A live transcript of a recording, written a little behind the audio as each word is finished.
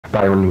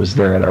Byron was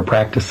there at our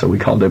practice, so we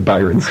called it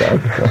Byron's song.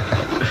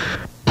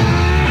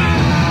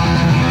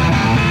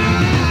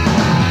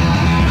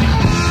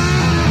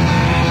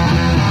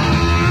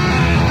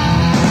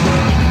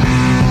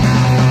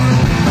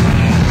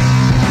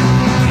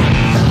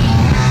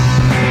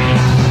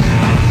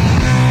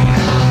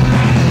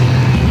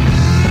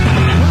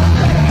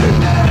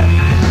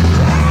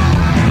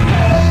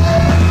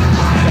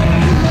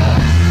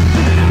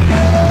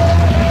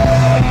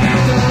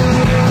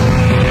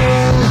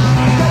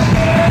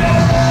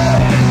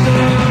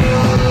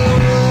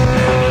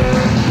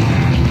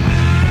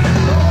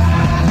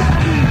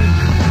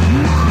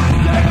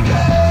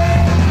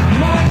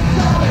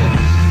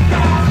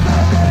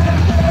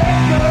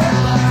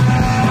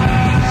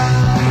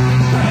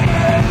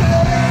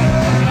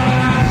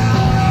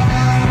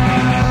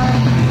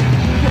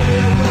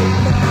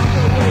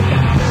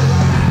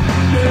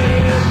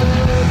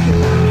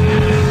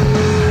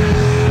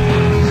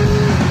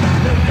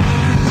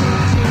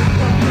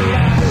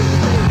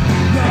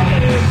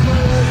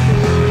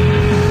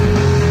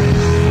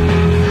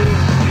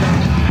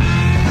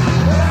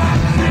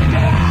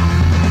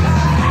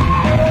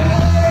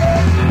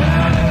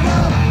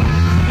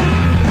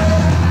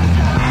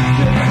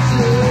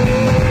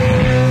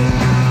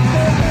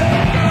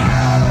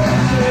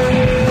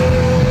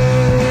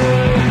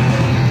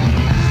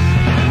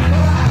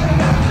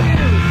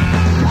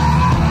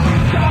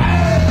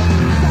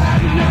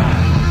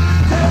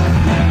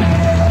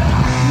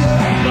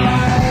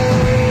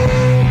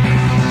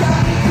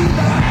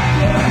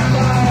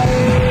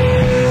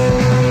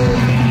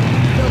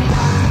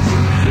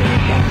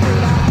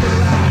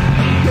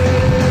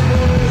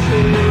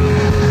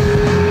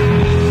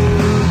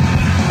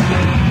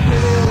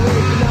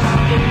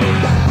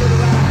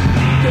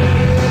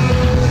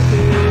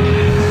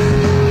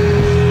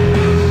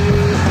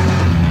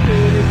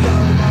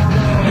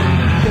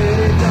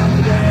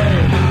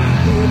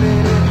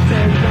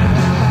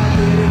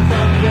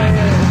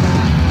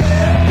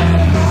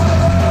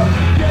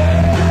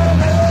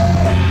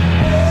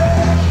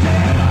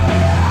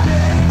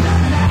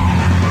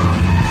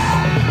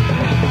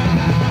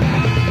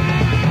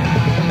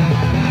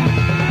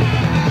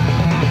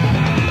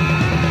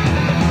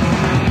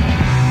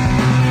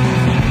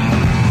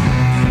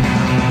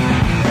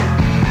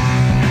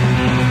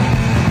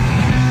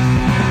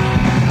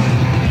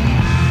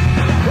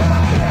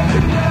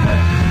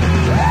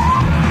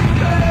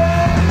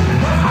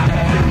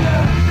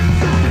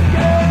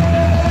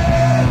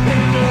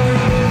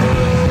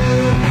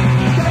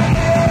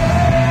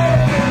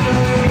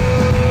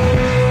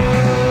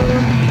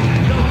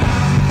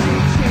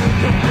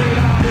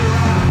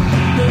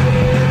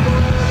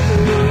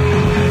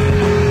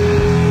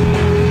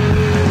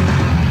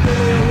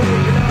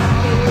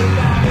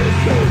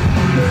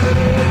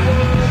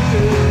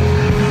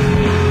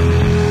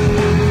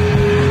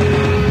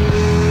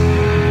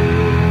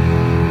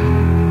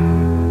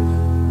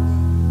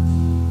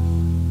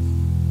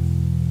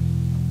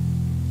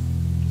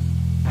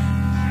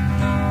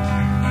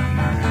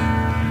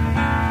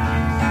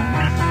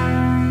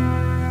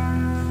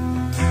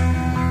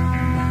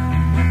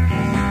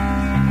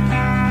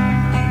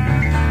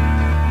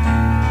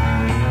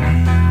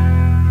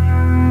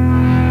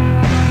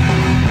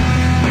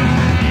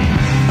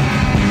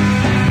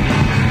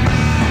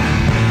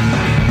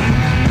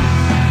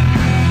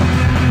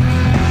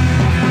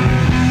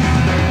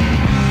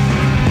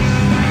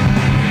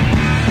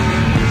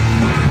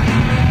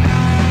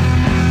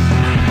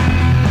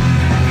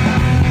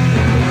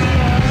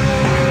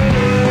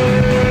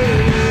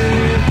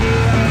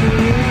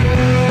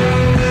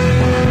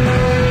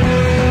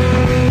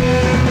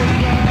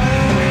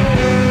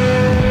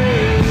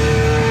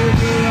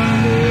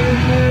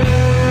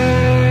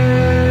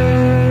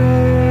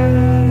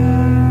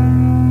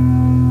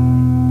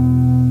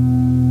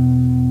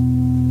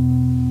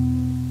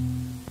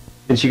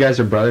 Since you guys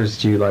are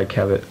brothers, do you like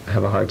have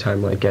a hard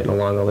time like getting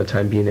along all the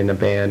time, being in a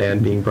band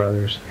and being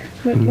brothers?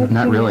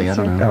 Not really. I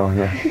don't know. Oh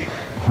yeah.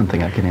 One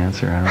thing I can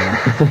answer.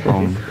 I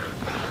don't know.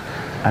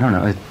 I don't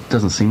know. It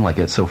doesn't seem like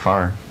it so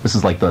far. This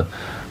is like the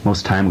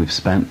most time we've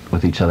spent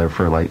with each other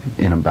for like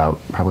in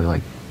about probably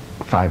like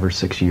 5 or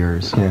 6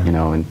 years. Yeah. You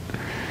know, and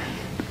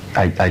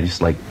I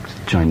just like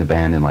joined the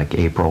band in like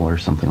April or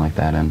something like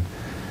that, and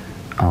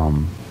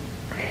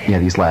yeah,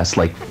 these last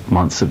like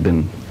months have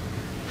been.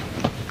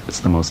 It's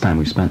the most time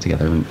we've spent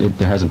together, and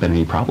there hasn't been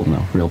any problem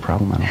though. Real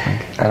problem, I don't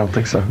think. I don't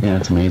think so. Yeah,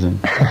 it's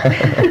amazing.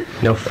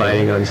 No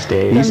fighting on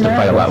stage. We used to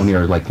fight a lot when we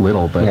were like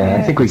little, but yeah,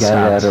 I think we got it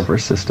stopped. out of our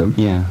system.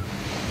 Yeah.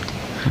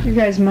 You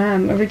guys'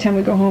 mom, every time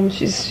we go home,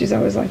 she's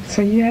always like,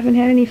 "So you haven't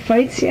had any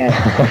fights yet?"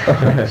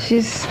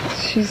 she's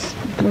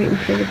waiting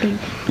for the big.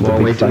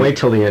 Well, wait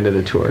till the end of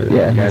the tour. Yeah, you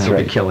guys that's will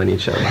right. be killing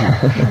each other.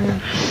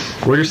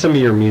 What are some of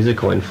your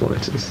musical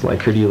influences?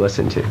 Like, who do you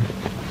listen to?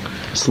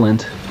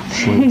 Slint,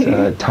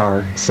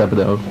 Tar,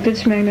 Sebadoh,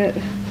 Bitch Magnet.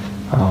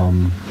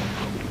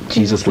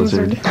 Jesus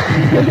Lizard.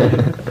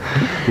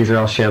 These are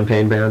all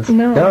Champagne bands?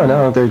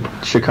 No, they're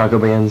Chicago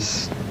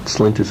bands.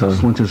 Slint is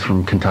Slint is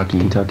from Kentucky.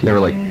 They were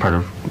like part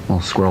of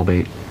Squirrel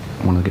Bait.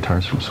 one of the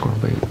guitars from Squirrel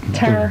Bait.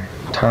 Tar.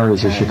 Tar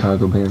is a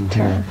Chicago band.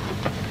 Tar.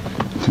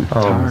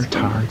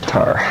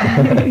 Tar.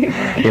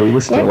 Yeah, we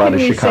listen to a What lot of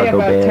can you say Chicago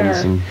about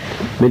bands Tar? and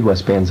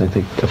Midwest bands. I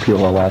think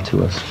appeal a lot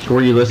to us.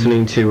 Were you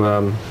listening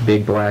to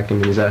Big Black? I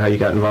mean, is that how you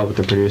got involved with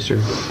the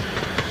producer?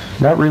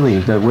 Not really.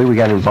 The way we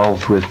got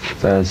involved with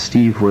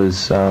Steve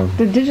was The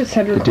Didjits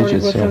had recorded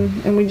Didjits, with yeah.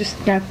 him, and we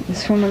just got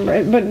his phone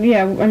number. But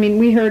yeah, I mean,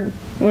 we heard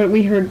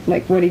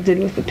like what he did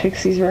with the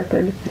Pixies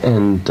record.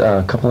 and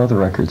a couple other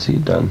records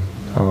he'd done.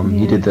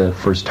 He Yeah. did the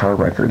first Tar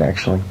record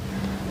actually,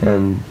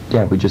 and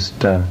yeah, we just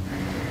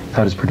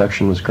thought his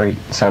production was great.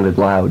 It sounded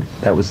loud.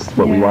 That was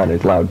what we Yeah.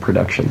 wanted, loud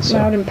production. So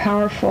Loud and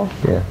powerful.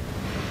 yeah.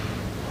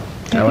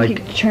 I think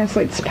he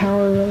translates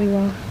power really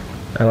well.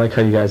 I like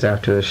how you guys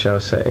after the show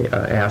say,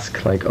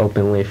 ask like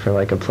openly for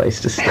like a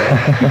place to stay.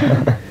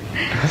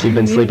 So you've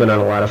been sleeping on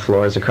a lot of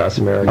floors across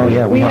America. Oh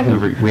yeah, We we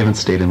haven't- We haven't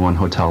stayed in one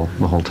hotel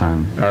the whole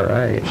time. All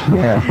right.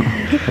 yeah.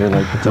 They're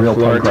like a real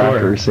floor punk tour.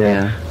 rockers.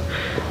 Yeah.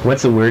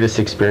 What's the weirdest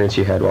experience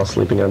you had while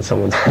sleeping on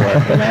someone's floor?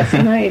 Last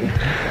night.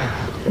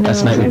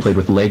 Last night we played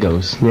with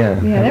Legos. Yeah.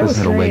 Yeah, that was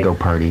At a great. Lego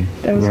party.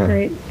 That was Yeah.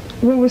 great.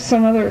 What was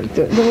some other?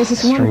 There was this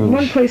Strange.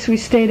 one place we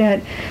stayed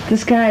at.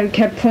 This guy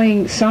kept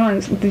playing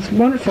songs, these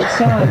wonderful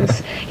songs.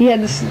 He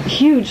had this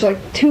huge, like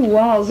 2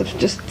 walls of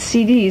just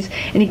CDs,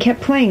 and he kept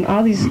playing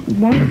all these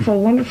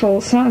wonderful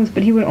songs.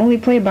 But he would only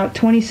play about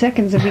 20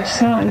 seconds of each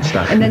song,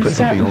 Stop. and then Put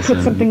stop something and else put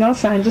in. something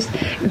else on, just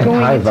going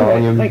high into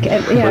volume it,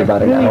 like for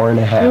about an really, hour and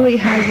a half. really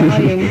high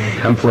volume.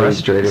 How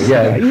frustrating.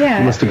 Yeah. Yeah.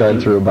 He must have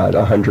gone through about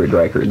 100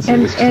 records. It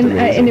And was just and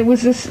amazing. it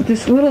was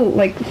this little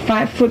like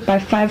 5 foot by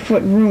 5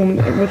 foot room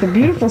with a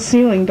beautiful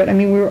ceiling. But I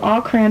mean, we were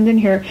all crammed in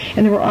here,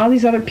 and there were all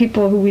these other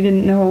people who we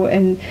didn't know,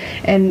 and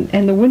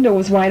the window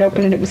was wide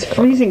open, and it was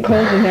freezing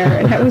cold in there.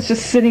 And I was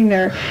just sitting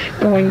there,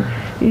 going,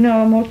 you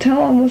know, a motel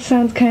almost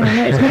sounds kind of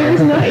nice, but it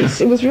was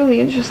nice. It was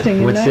really interesting.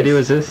 And What nice. city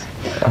was this?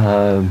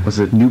 Was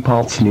it New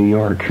Paltz, New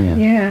York.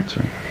 Yeah. That's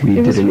right. We It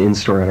did was- an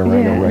in-store at a Yeah,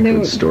 Rhino and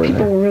record store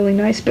people there. were really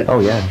nice, but Oh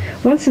yeah.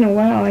 once in a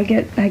while I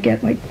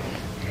get like,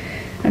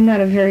 I'm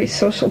not a very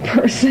social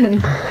person,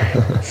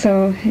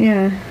 so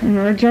yeah. And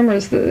our drummer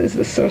is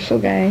the social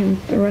guy, and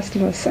the rest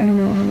of us, I don't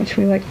know how much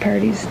we like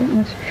parties that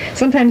much.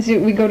 Sometimes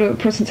we go to a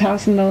person's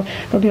house and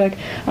they'll be like,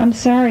 "I'm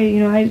sorry,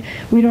 you know, I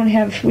don't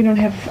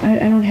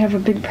have a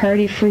big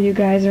party for you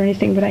guys or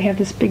anything, but I have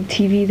this big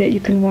TV that you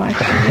can watch,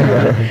 you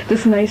know,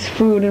 this nice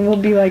food," and we'll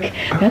be like,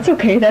 "That's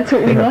okay, that's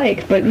what we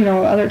like." But you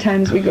know, other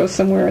times we go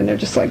somewhere and they're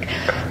just like,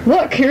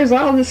 "Look, here's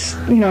all this,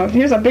 you know,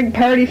 here's a big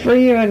party for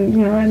you," and you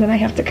know, and then I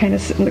have to kind of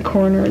sit in the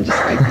corner and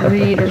just like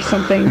read or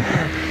something,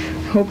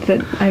 hope that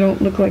I don't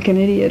look like an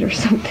idiot or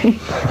something,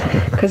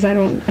 because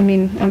I'm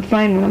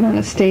fine when I'm on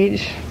a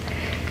stage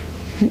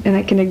and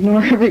I can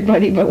ignore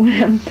everybody, but when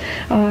I'm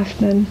off,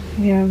 then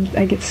yeah,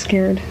 I get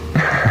scared.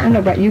 I don't know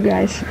about you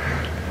guys.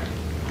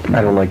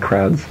 I don't like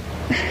crowds,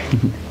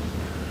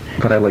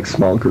 but I like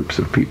small groups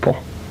of people.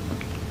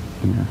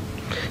 Yeah.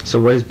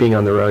 So what has being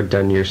on the road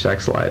done to your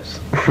sex lives?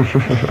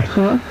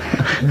 Huh?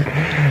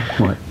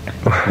 What?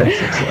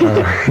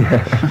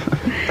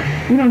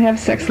 We don't have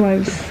sex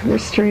lives. We're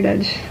straight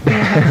edge. We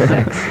don't have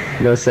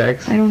sex. No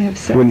sex? I don't have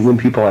sex. When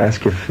people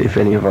ask if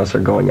any of us are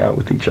going out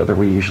with each other,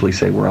 we usually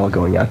say we're all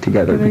going out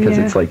together because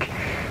Yeah. it's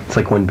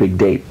like one big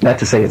date. Not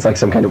to say it's like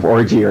some kind of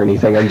orgy or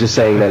anything. I'm just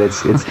saying that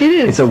it's It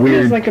is. it's a weird.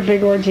 It is like a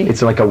big orgy.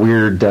 It's like a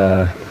weird.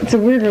 It's a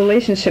weird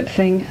relationship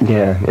thing.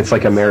 Yeah, it's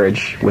like a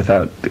marriage with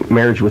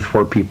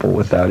 4 people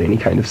without any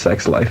kind of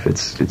sex life.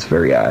 It's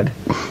very odd.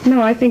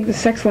 No, I think the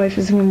sex life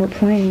is when we're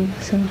playing.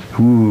 So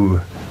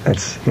Ooh,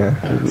 that's yeah.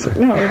 It's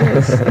no, it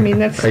is. I mean,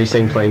 that's Are you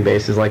saying playing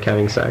bass is like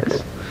having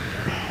sex?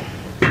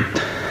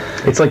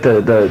 It's like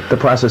the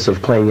process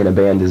of playing in a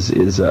band is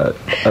a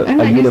I'm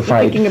not used to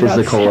unified thinking about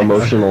physical, sex.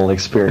 emotional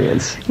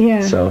experience.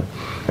 Yeah. So,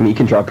 I mean, you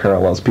can draw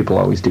parallels. People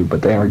always do,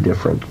 but they are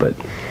different. But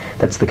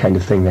that's the kind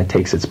of thing that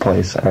takes its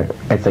place, I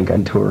think,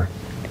 on tour.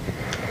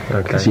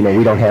 Okay. Because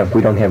we don't have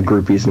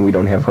groupies and we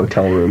don't have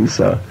hotel rooms.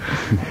 So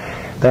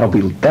that'll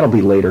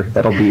be later.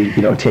 That'll be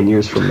 10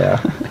 years from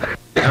now.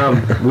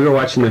 We were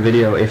watching the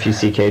video If You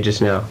See K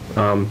just now.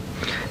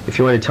 If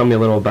you want to tell me a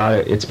little about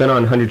it, it's been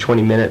on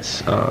 120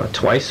 Minutes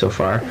twice so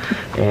far,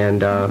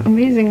 and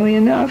amazingly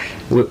enough.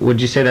 would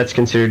you say that's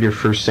considered your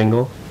first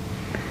single?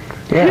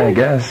 Yeah, I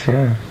guess.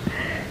 Yeah.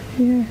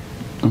 Yeah.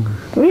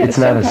 We had It's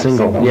not a sub-pop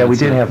single. Yeah, we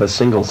did have a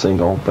single,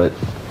 but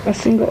a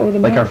single. Oh, the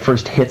like our Mouth.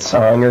 first hit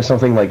song or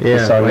something, like Yeah,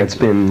 the song like- that's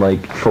been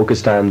like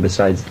focused on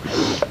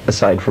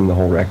aside from the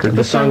whole record.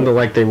 The song that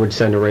like they would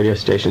send to radio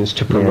stations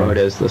to promote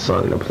as the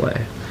song to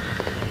play.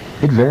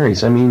 It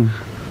varies. I mean,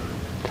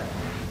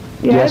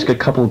 you Yeah, ask a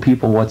couple of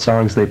people what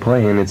songs they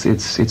play, and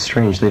it's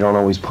strange. They don't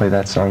always play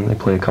that song. They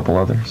play a couple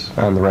others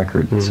on the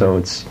record. So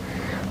it's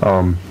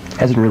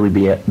hasn't really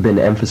been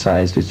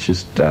emphasized. It's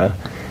just it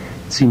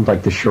seemed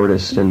like the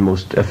shortest and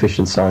most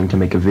efficient song to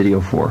make a video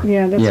for.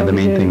 Yeah, that's Yeah, what the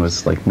we main did. thing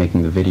was like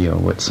making the video.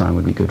 What song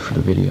would be good for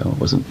the video? It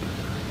wasn't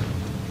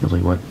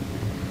really what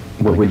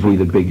What would be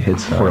the big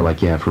hits? For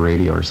like, yeah, for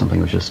radio or something.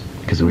 It was just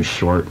because it was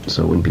short,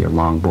 so it wouldn't be a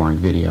long, boring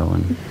video.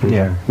 And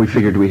yeah, we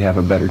figured we'd have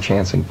a better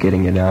chance in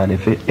getting it on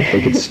if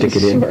they could stick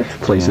it in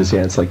places.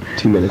 Yeah, it's like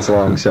 2 minutes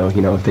long, so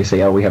if they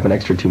say, oh, we have an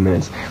extra 2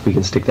 minutes, we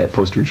can stick that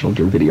Poster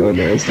Children video in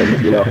there instead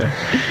of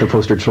the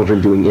Poster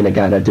Children doing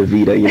Inagata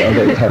Davida.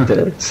 They have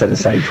to set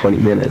aside 20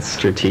 minutes.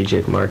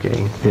 Strategic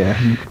marketing. Yeah.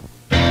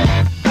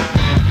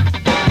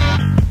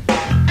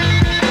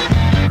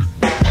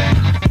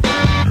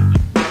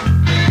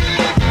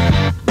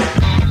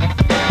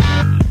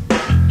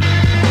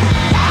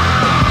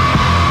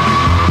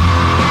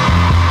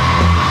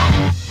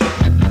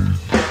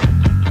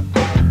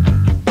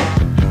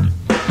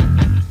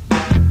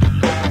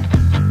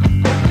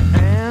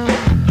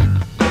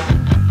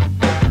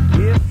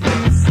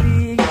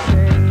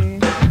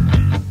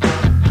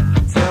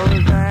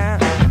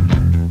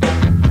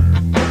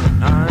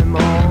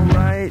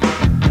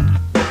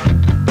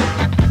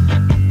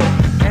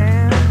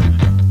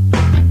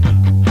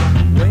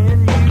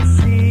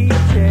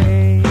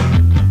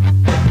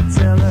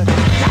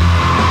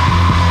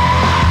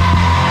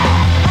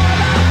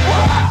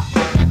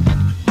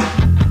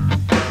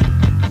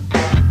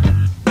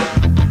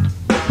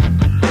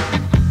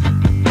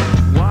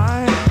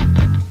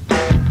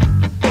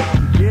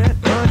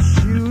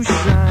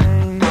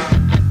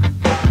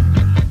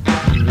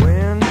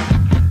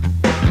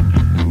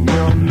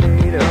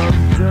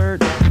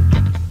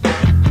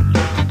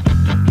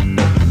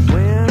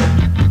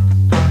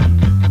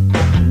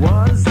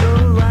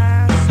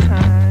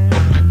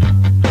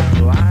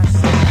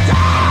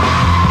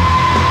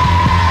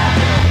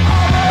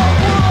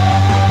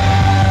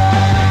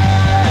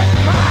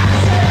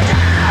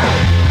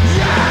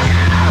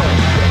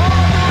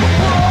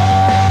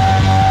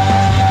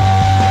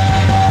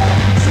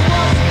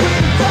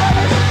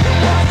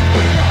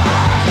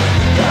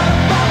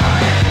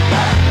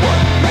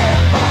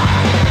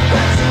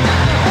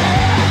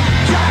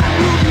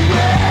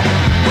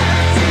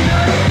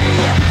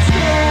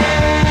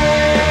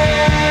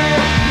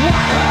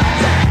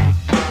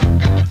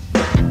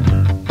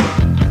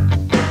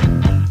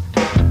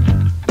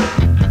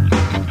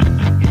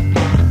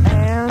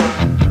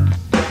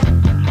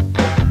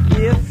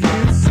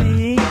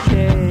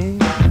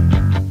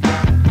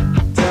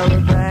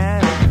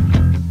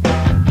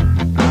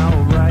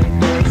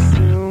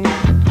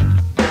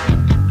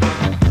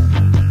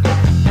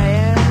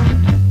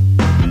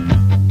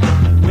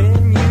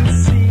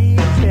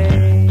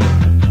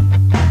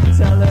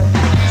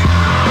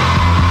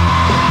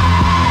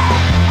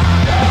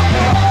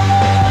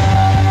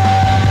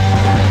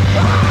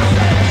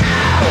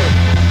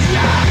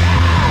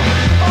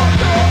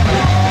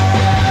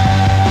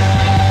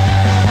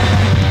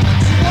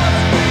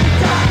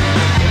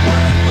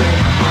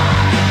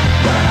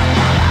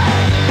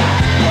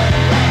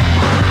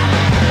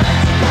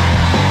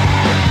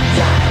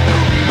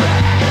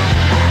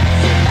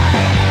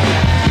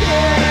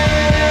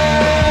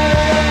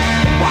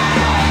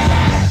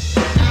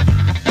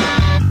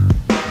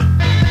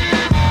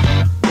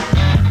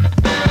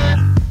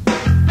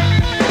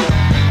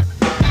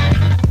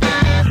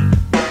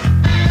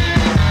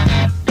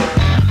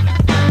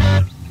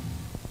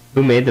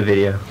 Who made the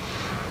video?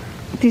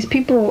 These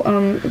people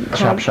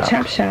called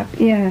Chop Shop,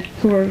 yeah,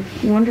 who are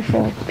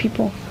wonderful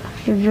people.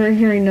 They're very,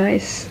 very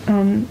nice,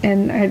 and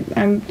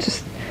I'm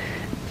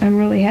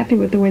really happy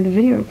with the way the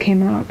video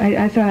came out.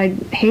 I thought I'd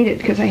hate it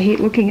because I hate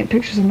looking at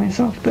pictures of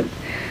myself, but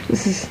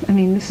this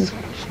is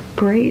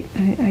great.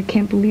 I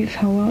can't believe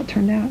how well it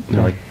turned out.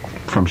 They're like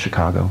from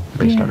Chicago,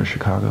 based out of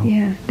Chicago.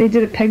 Yeah, they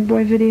did a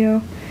Pegboy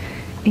video,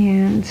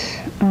 and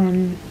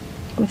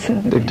what's the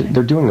other?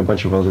 They're doing a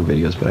bunch of other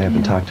videos, but I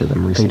haven't talked to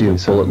them recently. They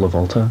do Bullet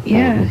LaVolta.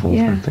 Yeah,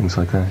 LaVolta, things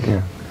like that.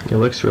 Yeah. It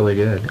looks really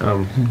good.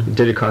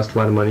 Did it cost a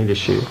lot of money to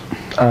shoot?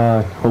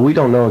 Well, we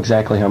don't know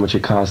exactly how much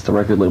it cost. The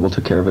record label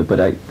took care of it,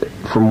 but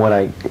from what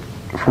I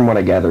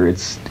gather,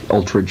 it's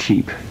ultra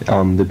cheap.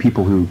 The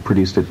people who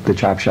produced it, the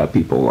Chop Shop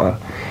people,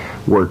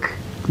 work.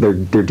 Their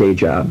day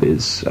job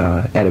is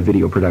at a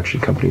video production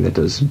company that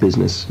does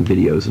business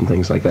videos and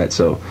things like that.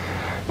 So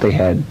they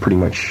had pretty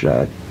much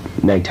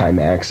nighttime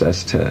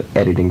access to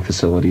editing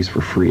facilities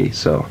for free.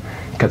 So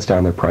it cuts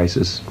down their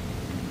prices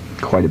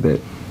quite a bit.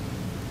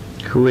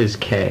 Who is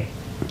K?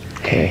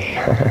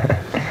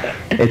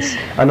 It's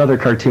another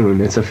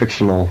cartoon. It's a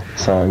fictional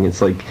song.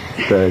 It's like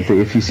the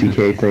If You See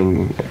K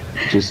thing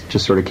just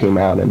sort of came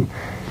out, and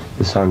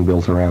the song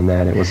built around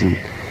that.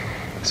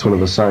 It's one of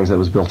those songs that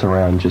was built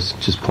around just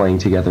playing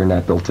together,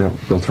 not built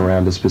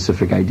around a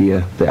specific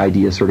idea. The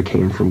idea sort of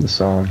came from the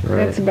song.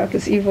 Right. It's about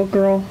this evil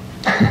girl.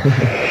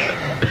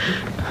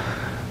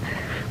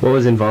 What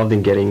was involved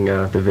in getting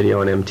the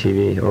video on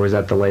MTV, or was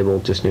that the label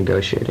just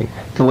negotiating?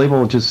 The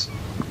label just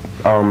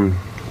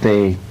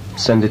they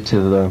send it to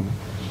the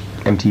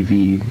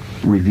MTV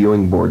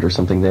reviewing board or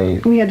something.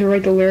 We had to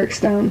write the lyrics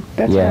down.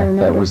 That's what I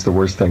remember. That was the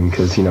worst thing,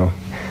 because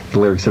the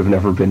lyrics have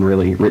never been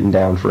really written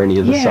down for any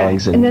of the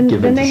songs and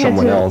given to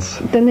someone else.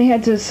 Then they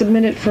had to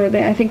submit it for.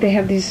 I think they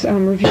have these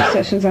review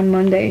sessions on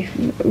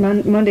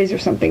Mondays or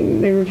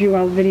something. They review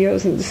all the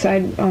videos and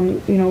decide,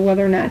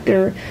 whether or not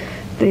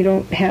they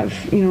don't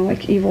have,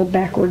 like evil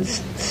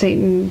backwards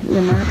Satan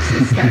remarks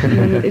and stuff. And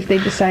then if they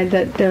decide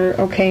that they're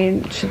okay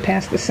and should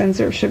pass the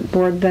censorship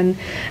board, then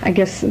I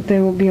guess they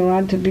will be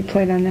allowed to be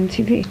played on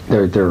MTV.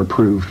 They're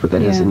approved, but that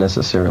doesn't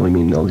necessarily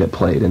mean they'll get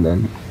played, and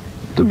then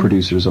the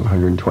producers of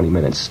 120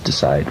 Minutes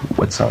decide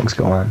what songs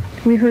go on.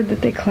 We heard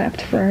that they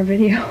clapped for our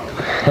video.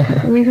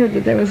 We heard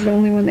that was the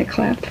only one they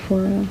clapped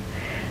for.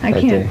 I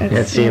can't. At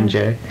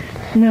CMJ?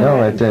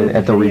 No, at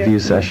the review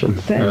session.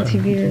 The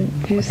MTV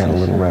review session. Got a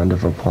little round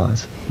of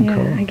applause. Yeah,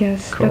 cool. I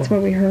guess that's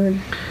what we heard.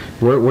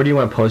 Where do you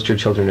want poster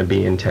children to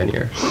be in 10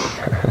 years?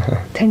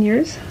 10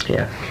 years?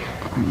 Yeah.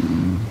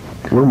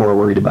 We're more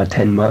worried about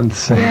 10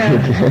 months.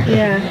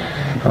 Yeah.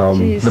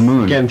 The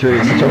moon. Getting through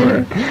the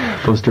store.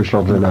 Poster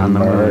children on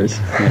Mars.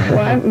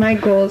 Well, my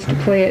goal is to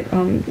play it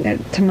at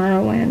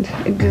Tomorrowland,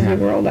 at Disney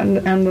World, on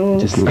the little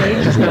stage.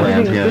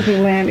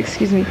 Disneyland,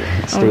 excuse me.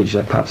 Stage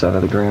that pops out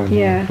of the ground.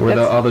 Yeah. Where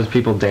all those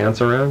people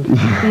dance around?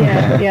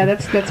 Yeah,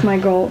 that's my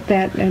goal.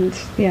 That and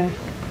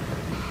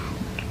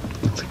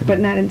but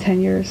not in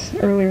 10 years.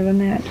 Earlier than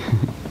that.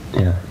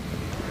 Yeah.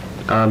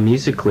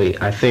 Musically,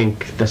 I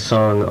think the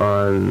song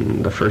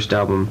on the first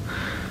album,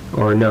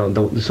 or no,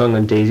 the song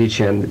on Daisy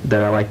Chain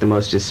that I like the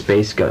most is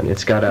Space Gun.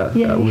 It's got a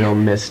real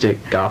mystic,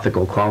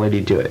 gothical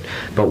quality to it.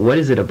 But what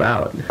is it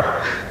about?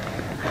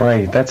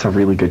 Right, that's a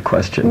really good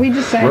question. We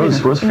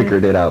decided. Rose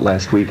figured it out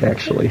last week,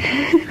 actually.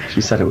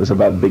 She said it was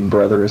about Big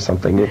Brother or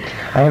something. I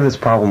have this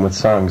problem with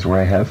songs where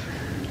I have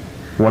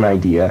one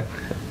idea,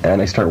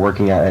 and I start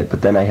working at it,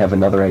 but then I have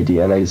another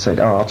idea, and I decide,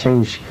 I'll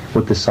change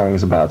what this song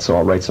is about, so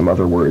I'll write some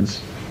other words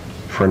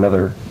for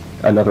another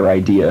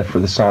idea for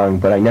the song,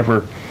 but I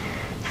never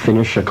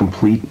finish a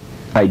complete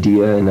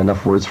idea and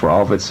enough words for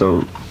all of it.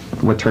 So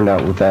what turned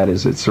out with that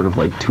is it's sort of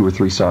like 2 or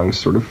 3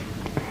 songs, or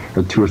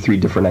 2 or 3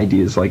 different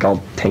ideas, like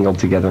all tangled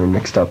together and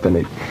mixed up,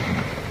 and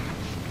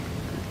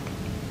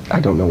I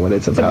don't know what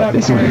it's about.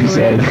 It's what you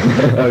said.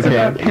 It's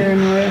about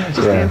paranoia.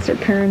 Just answer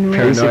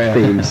paranoia. Basic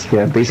themes.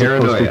 Yeah, basic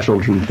poster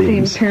children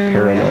themes.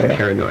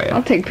 Paranoia.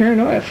 I'll take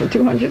paranoia for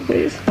 200,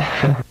 please.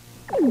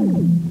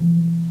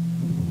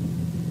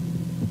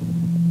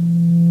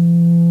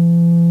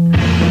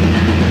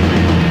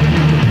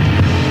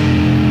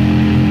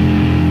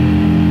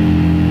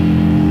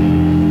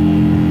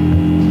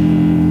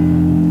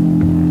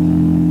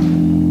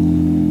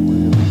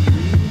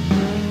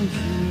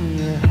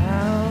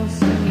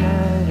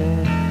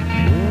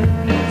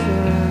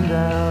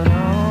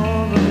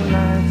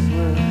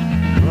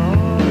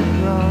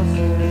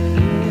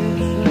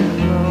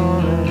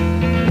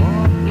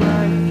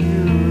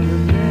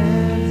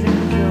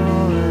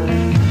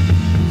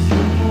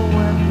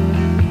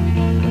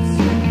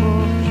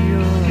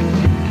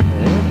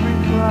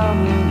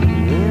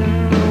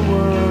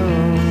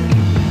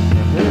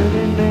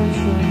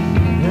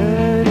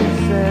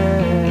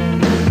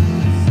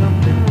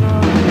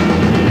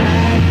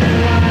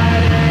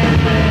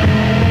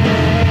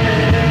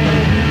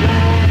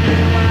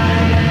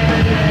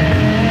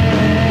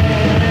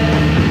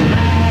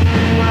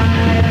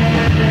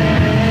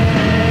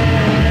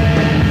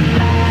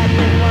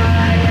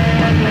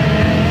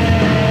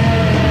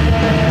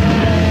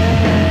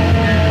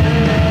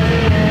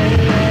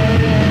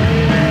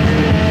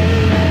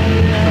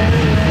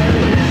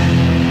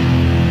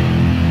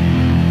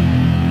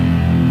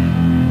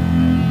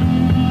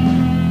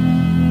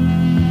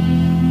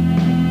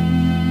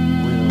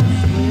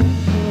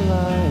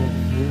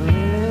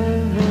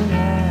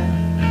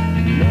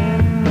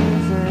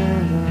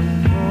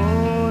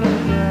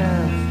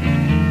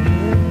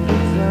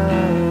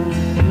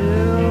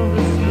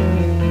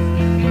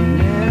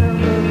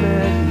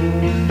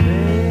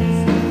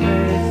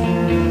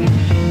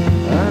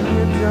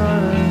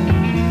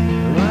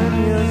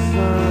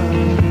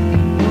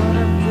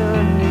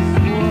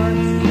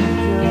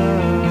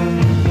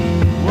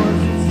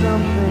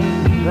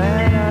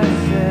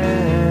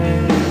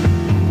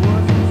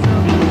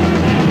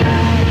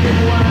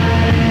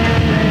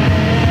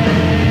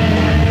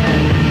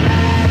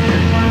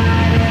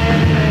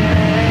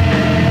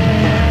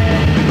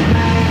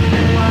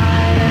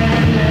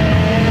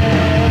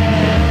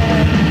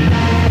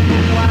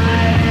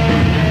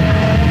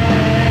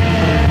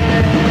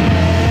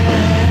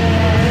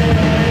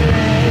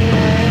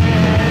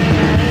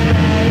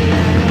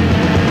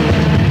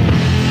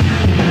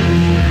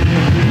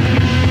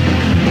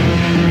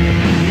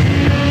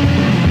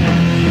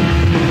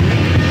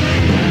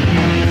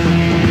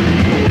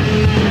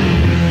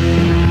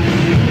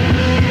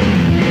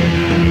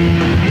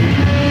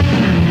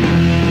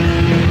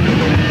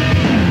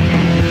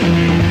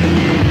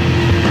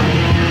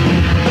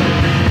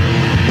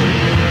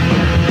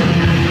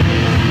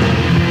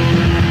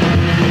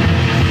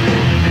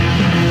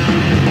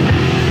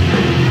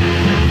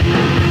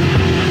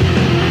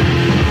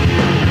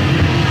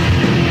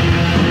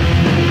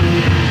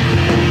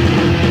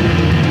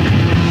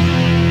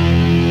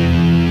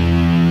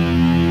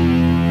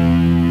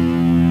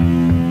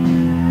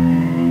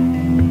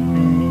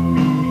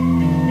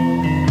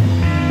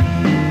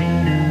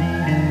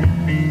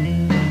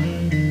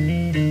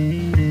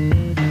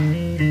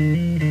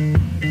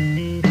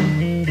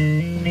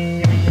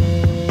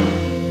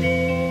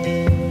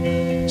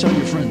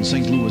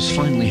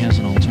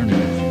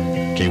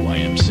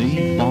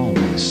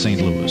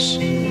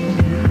 Showless.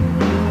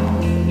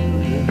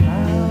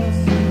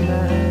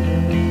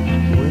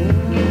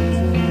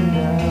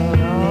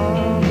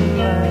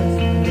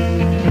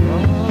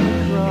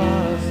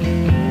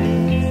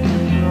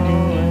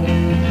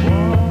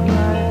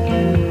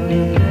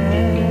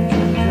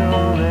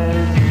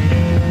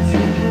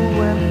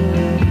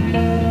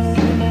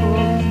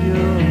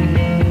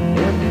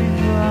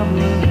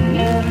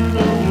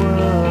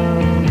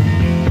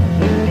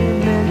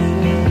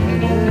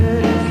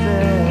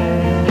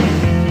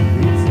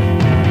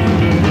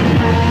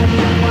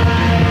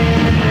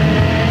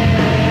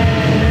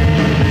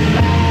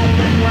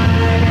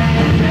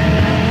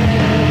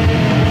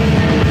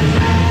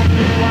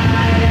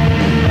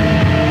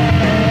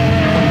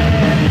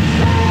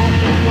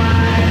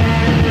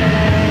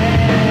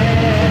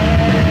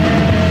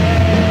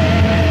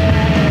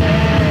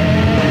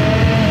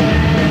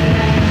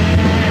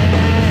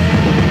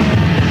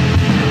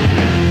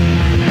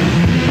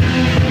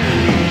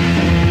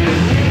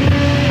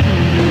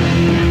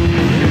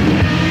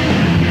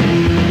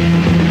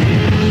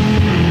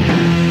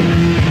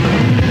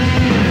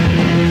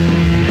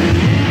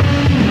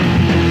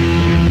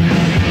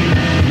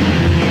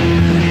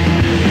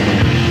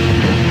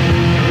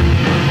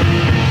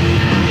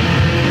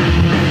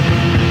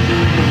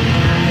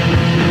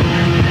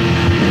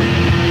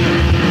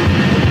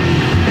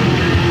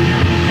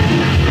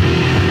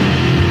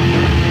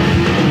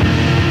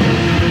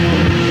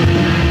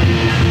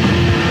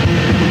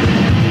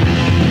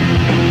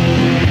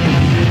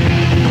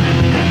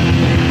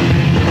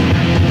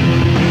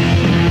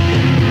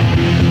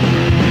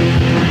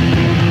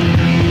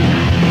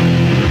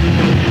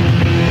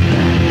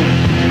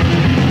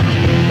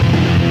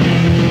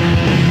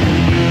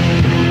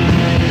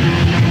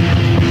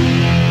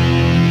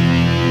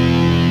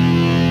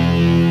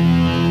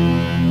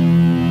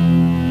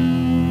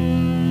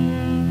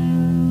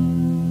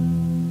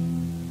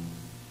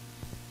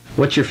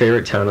 What's your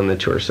favorite town on the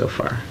tour so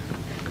far?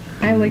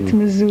 I liked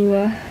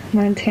Missoula,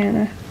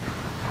 Montana.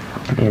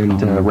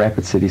 And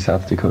Rapid City,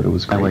 South Dakota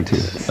was great. I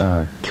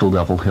liked Kill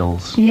Devil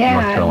Hills, Yeah,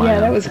 North Carolina. yeah,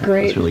 that was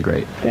great. It was really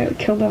great. That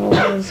Kill Devil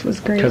was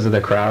great. Because of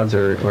the crowds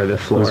or the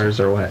floors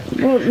or what?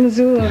 Well,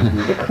 Missoula,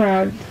 the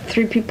crowd,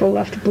 3 people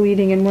left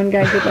bleeding, and one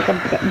guy did like a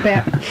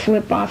bat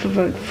flip off of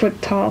a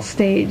foot-tall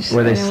stage.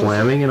 Were they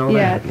slamming and all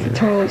that? Yeah,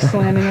 totally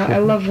slamming. I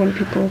love when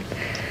people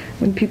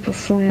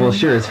slam. Well,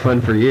 sure, it's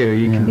fun for you.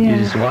 You can you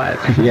just watch.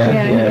 Yeah,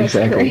 it's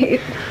exactly.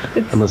 great.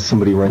 Unless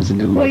somebody runs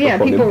into the Well, yeah,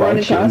 microphone people and run bonks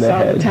into you in us the all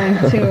the head.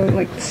 time too,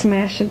 like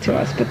smash into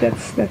us. But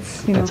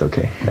that's you know. That's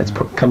okay.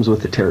 Comes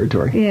with the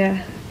territory.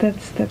 Yeah,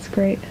 that's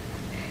great.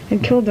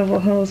 And Kill Devil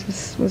Hills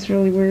was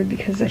really weird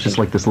because It's just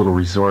like this little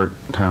resort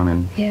town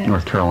in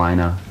North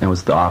Carolina. It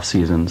was the off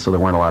season, so there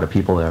weren't a lot of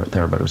people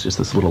there, but it was just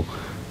this little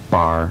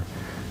bar,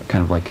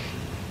 kind of like,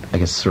 I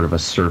guess, sort of a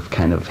surf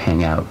kind of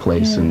hangout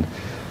place, and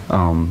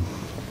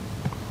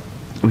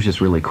it was just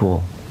really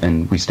cool.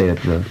 And we stayed at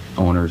the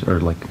owner's, or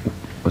like,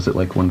 was it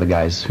like one of the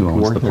guys who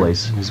owns the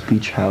place? His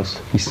beach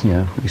house. We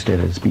stayed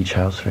at his beach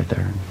house right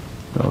there in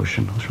the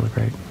ocean. It was really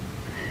great.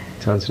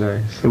 Sounds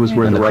nice. It was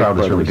where And the the Wright crowd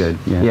was really brothers-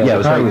 good. Yeah, it was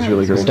the crowd right- was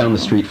really It was good. down the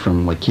street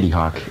from like Kitty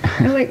Hawk.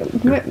 And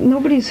like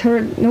nobody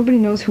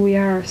knows who we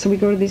are. So we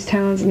go to these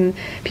towns and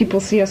people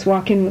see us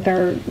walk in with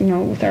our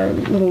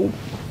little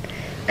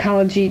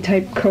college-y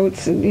type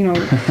coats and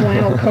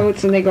flannel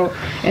coats, and they go,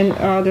 and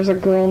there's a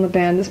girl in the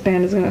band. This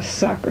band is gonna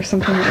suck or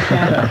something like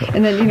that.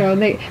 And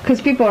then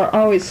because people are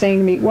always saying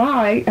to me, "Wow,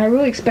 I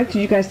really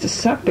expected you guys to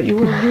suck, but you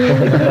were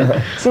really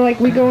good." So like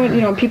we go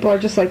in, people are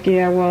just like,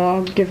 "Yeah, well,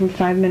 I'll give them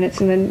 5 minutes,"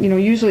 and then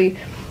usually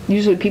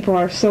people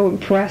are so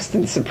impressed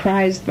and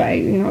surprised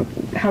by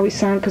how we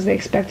sound because they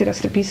expected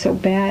us to be so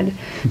bad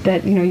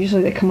that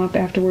usually they come up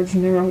afterwards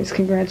and they're always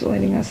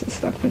congratulating us and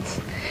stuff.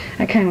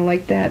 I kind of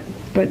like that,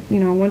 but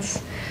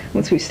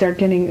once we start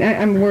getting,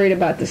 I'm worried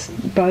about this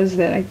buzz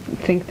that I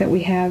think that we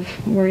have.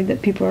 I'm worried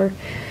that people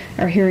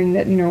are hearing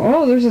that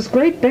oh, there's this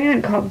great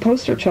band called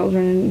Poster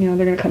Children, and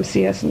they're going to come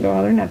see us and go,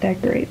 oh, they're not that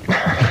great.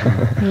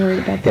 I'm worried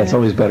about that. Yeah, it's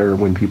always better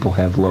when people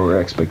have lower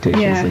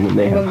expectations than when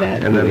they I have love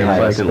that. And then they're high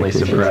pleasantly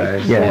expectations.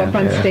 surprised. Go Yeah, up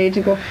on yeah. stage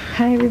and go,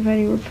 "Hi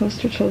everybody, we're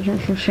Poster Children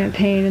from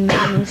Champaign," and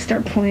then when we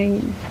start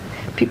playing,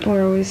 people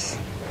are always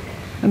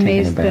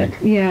amazed Taken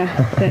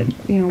that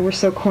we're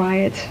so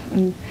quiet,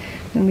 and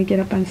then we get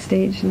up on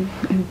stage and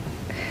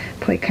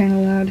play kind of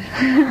loud.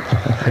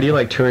 How do you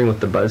like touring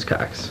with the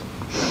Buzzcocks?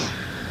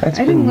 That's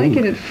I been didn't like neat.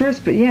 it at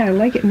first, but yeah, I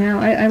like it now.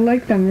 I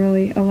like them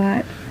really a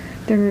lot.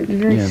 They're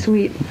very Yeah.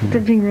 sweet. They're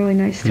being really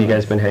nice to Have you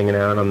us. guys been hanging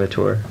out on the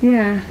tour?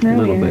 Yeah, now A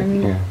little we are. bit, I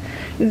mean, yeah.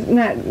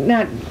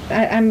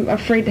 it's I'm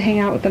afraid to hang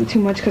out with them too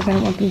much because I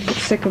don't want them to get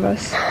sick of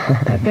us.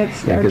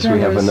 That's Yeah, our because we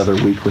have drummers. another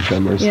week with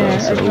them or so. Yeah,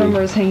 so our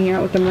drummer is hanging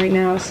out with them right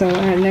now. So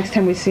next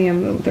time we see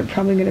them, they're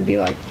probably going to be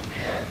like,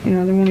 they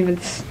won't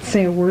even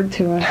say a word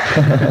to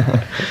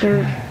us.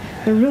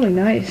 They're really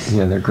nice.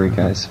 yeah, they're great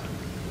guys.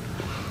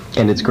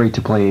 And it's great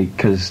to play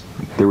because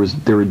there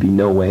would be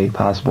no way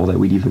possible that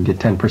we'd even get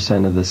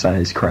 10% of the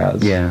size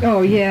crowds. Yeah.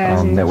 Oh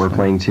yeah. That we're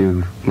playing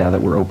to now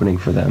that we're opening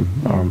for them.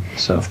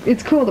 So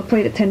it's cool to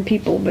play to 10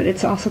 people, but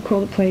it's also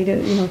cool to play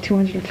to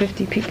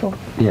 250 people.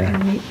 Yeah.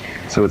 Kinda neat.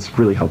 So it's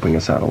really helping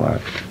us out a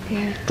lot.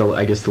 Yeah.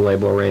 I guess the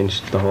label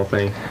arranged the whole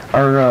thing.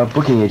 Our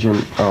booking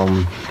agent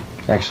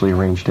actually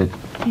arranged it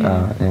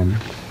and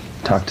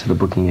talked to the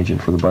booking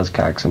agent for the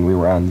Buzzcocks, and we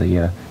were on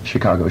the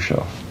Chicago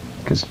show.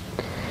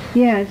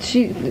 Yeah,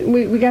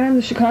 we got on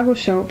the Chicago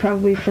show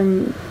probably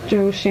from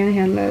Joe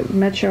Shanahan,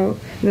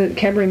 the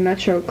Cabaret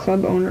Metro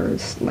club owner,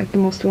 is like the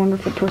most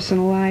wonderful person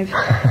alive,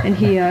 and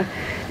he lets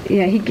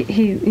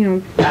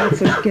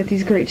us get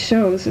these great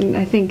shows, and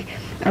I think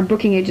our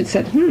booking agent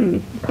said,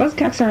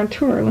 Buzzcocks are on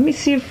tour. Let me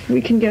see if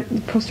we can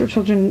get Poster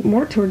Children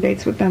more tour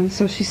dates with them.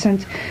 So she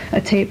sent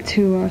a tape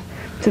to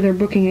their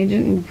booking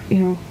agent,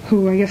 and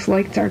who I guess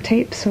liked our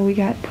tape, so we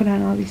got put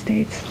on all these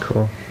dates.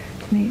 Cool.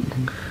 It's neat.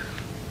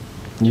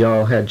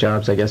 Y'all had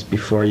jobs, I guess,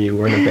 before you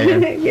were in a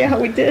band. Yeah,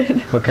 we did.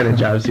 What kind of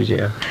jobs did you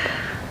have?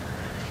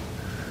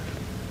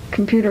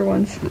 Computer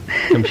ones.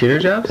 Computer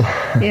jobs?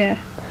 Yeah.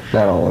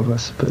 Not all of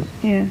us, but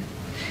Yeah.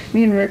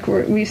 Me and Rick,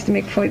 we used to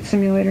make flight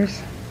simulators.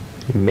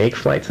 You make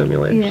flight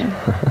simulators?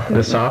 Yeah.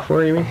 The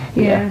software, you mean?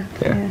 Yeah.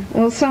 Yeah.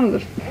 Well, some of the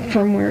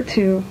firmware,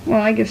 too.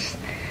 Well, I guess,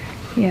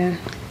 yeah.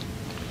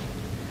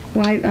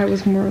 Well, I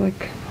was more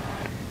like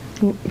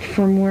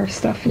firmware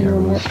stuff, and you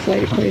were more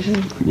flight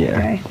equation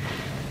guy.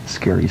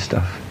 Scary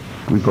stuff.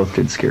 We both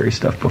did scary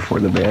stuff before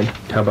the band.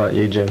 How about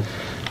you, Jim?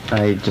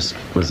 I just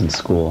was in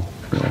school,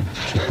 really.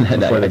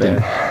 Before the band?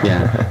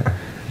 Yeah.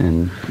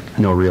 And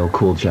no real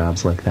cool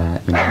jobs like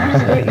that.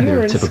 But you Your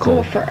were in typical,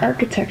 school for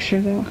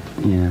architecture, though.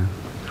 Yeah,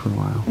 for a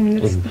while. I mean,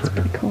 it's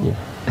pretty cool.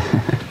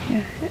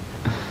 Yeah.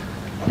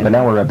 But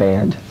now we're a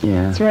band.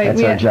 Yeah. That's right. That's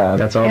we our job.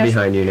 That's all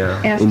behind you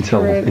now. asked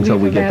Until for a we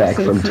leave of get back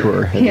from absence.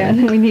 tour. Yeah, and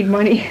then we need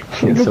money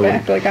to go So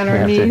back, like on we our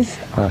have knees.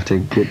 We'll have to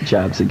get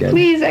jobs again.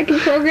 Please, I can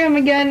program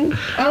again.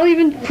 I'll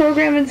even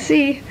program in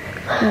C.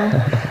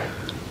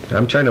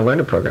 I'm trying to learn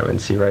to program in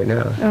C right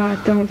now.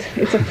 Don't.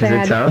 It's a Is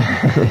fad. it tough?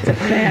 It's a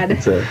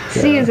fad.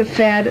 C is a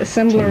fad.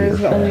 Assembler is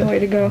the only way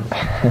to go.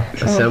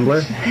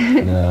 Assembler?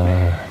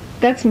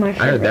 That's my I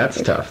favorite. heard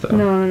that's tough, though.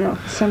 No.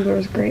 Assembler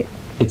is great.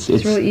 It's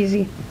really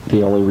easy.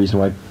 The only reason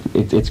why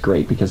it's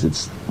great because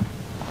it's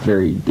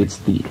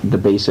the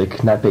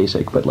basic, not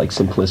basic, but like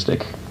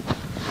simplistic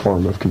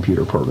form of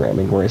computer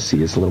programming, whereas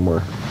C is a little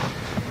more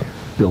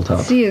built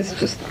up. C is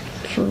just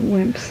for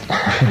wimps.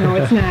 No,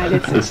 it's not.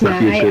 It's the not.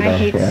 future, I though.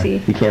 hate Yeah.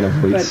 C. You can't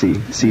avoid But C.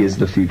 C is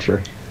the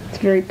future. It's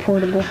very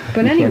portable.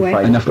 But You can't anyway.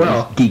 find Enough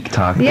Well, of geek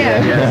talk.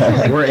 Yeah. Yeah.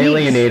 Like We're geeks.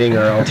 alienating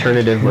our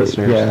alternative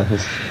listeners.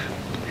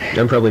 Yeah.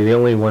 I'm probably the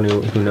only one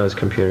who knows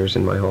computers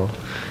in my whole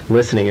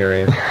listening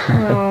area.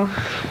 Oh,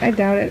 I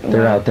doubt it.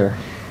 They're out there.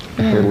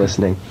 They're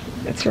listening.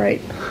 That's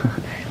right.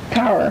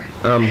 Power.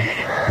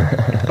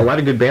 A lot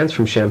of good bands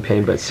from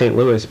Champaign, but St.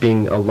 Louis,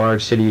 being a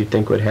large city, you'd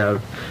think would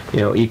have,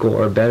 equal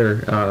or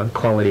better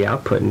quality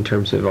output in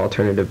terms of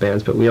alternative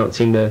bands, but we don't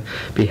seem to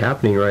be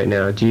happening right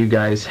now. Do you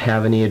guys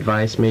have any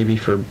advice maybe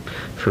for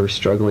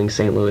struggling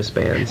St. Louis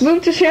bands?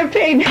 Move to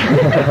Champaign.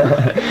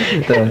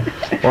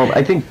 Well,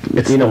 I think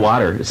It's the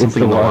water. It's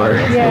something the in the water.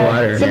 water. Yeah,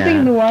 water. something Yeah.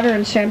 in the water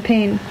in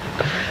Champaign.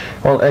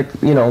 Well,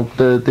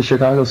 the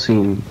Chicago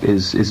scene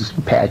is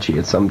patchy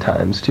at some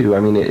times too. I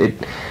mean,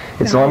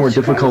 it's a lot more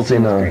Chicago difficult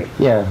in scene's a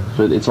great.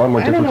 but it's a lot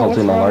more I don't know difficult what's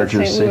in a wrong with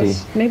larger St. city.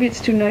 Louis. Maybe it's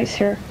too nice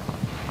here.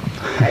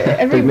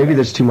 But maybe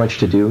there's too much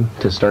to do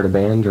to start a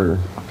band, or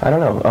I don't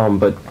know.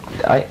 But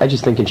I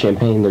just think in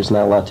Champaign there's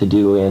not a lot to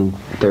do, and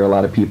there are a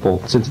lot of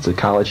people, since it's a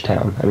college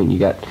town. I mean, you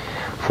got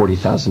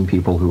 40,000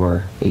 people who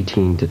are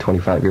 18 to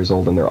 25 years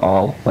old, and they're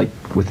all like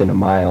within a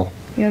mile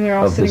Yeah, they're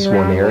all of sitting this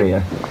around, one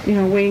area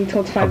waiting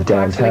till it's 5 of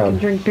o'clock so they downtown can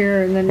drink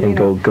beer and then and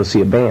go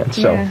see a band.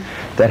 So Yeah.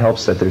 that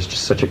helps that there's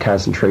just such a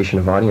concentration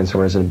of audience,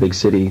 whereas in a big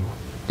city,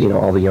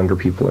 all the younger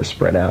people are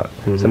spread out.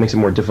 So it makes it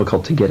more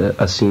difficult to get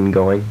a scene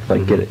going,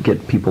 like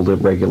get people to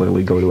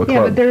regularly go to a Yeah,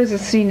 club. but there is a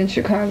scene in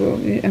Chicago.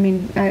 I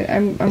mean,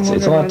 I'm It's a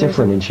wondering why lot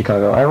different in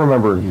Chicago. I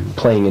remember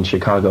playing in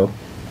Chicago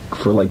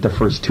for like the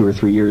first 2 or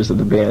 3 years of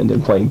the band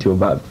and playing to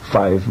about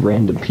 5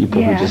 random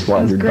people Yeah, who just that was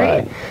wandered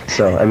great. by.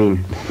 So, I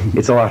mean,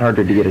 it's a lot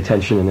harder to get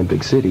attention in a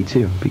big city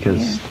too,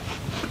 because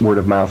word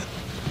of mouth,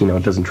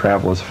 it doesn't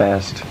travel as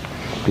fast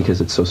because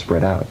it's so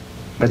spread out.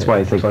 That's why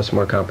I think, Plus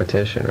more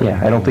competition. Right?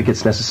 yeah, I don't think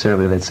it's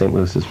necessarily that St.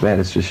 Louis is bad.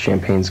 It's just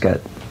Champagne's got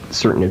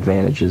certain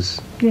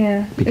advantages.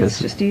 Yeah, because- it's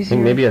just I easier.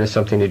 think maybe it has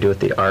something to do with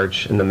the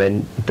arch and the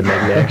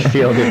magnetic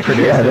field it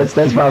produces. Yeah,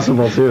 that's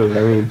possible too. I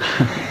mean,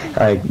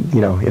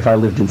 if I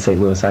lived in St.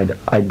 Louis,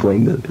 I'd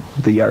blame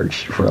the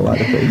arch for a lot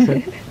of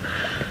things.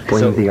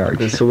 Blame the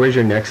arch. So where's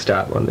your next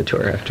stop on the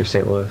tour after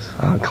St. Louis?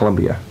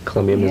 Columbia.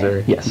 Columbia,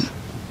 Missouri? Yes.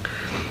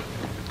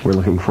 We're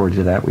looking forward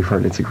to that. We've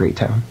heard it's a great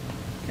town.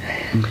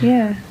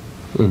 Yeah.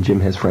 And Jim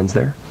has friends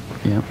there.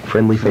 Yep.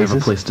 Friendly We have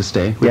faces. a place to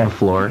stay. We have a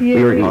floor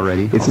Yeah,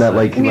 already. It's not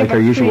like We have our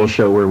a usual free-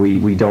 show where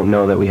we don't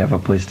know that we have a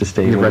place to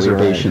stay. We have when arrive.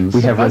 reservations.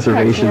 We have Buzzcocks were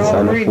reservations all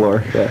on the worried.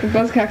 floor. The Yeah.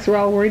 Buzzcocks were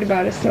all worried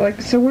about us. They're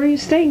like, so where are you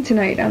staying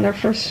tonight on their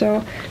first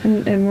show?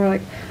 And we're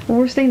like, well,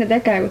 we're staying at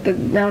that guy with the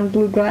round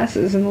blue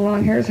glasses and the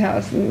long hair's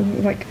house. And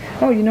we're like,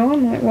 oh, you know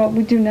him? I'm like, well,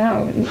 we do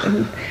now. And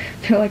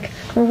they're like,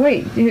 well,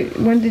 wait,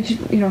 when did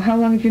you how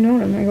long have you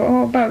known him? I go,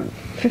 oh, about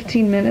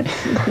 15 minutes.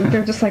 And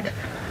they're just like,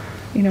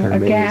 They're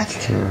amazed.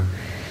 aghast. Yeah.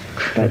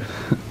 But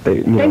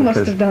They they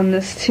must have done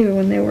this too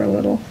when they were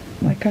little,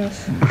 like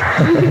us.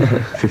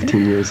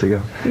 15 years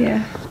ago.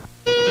 Yeah.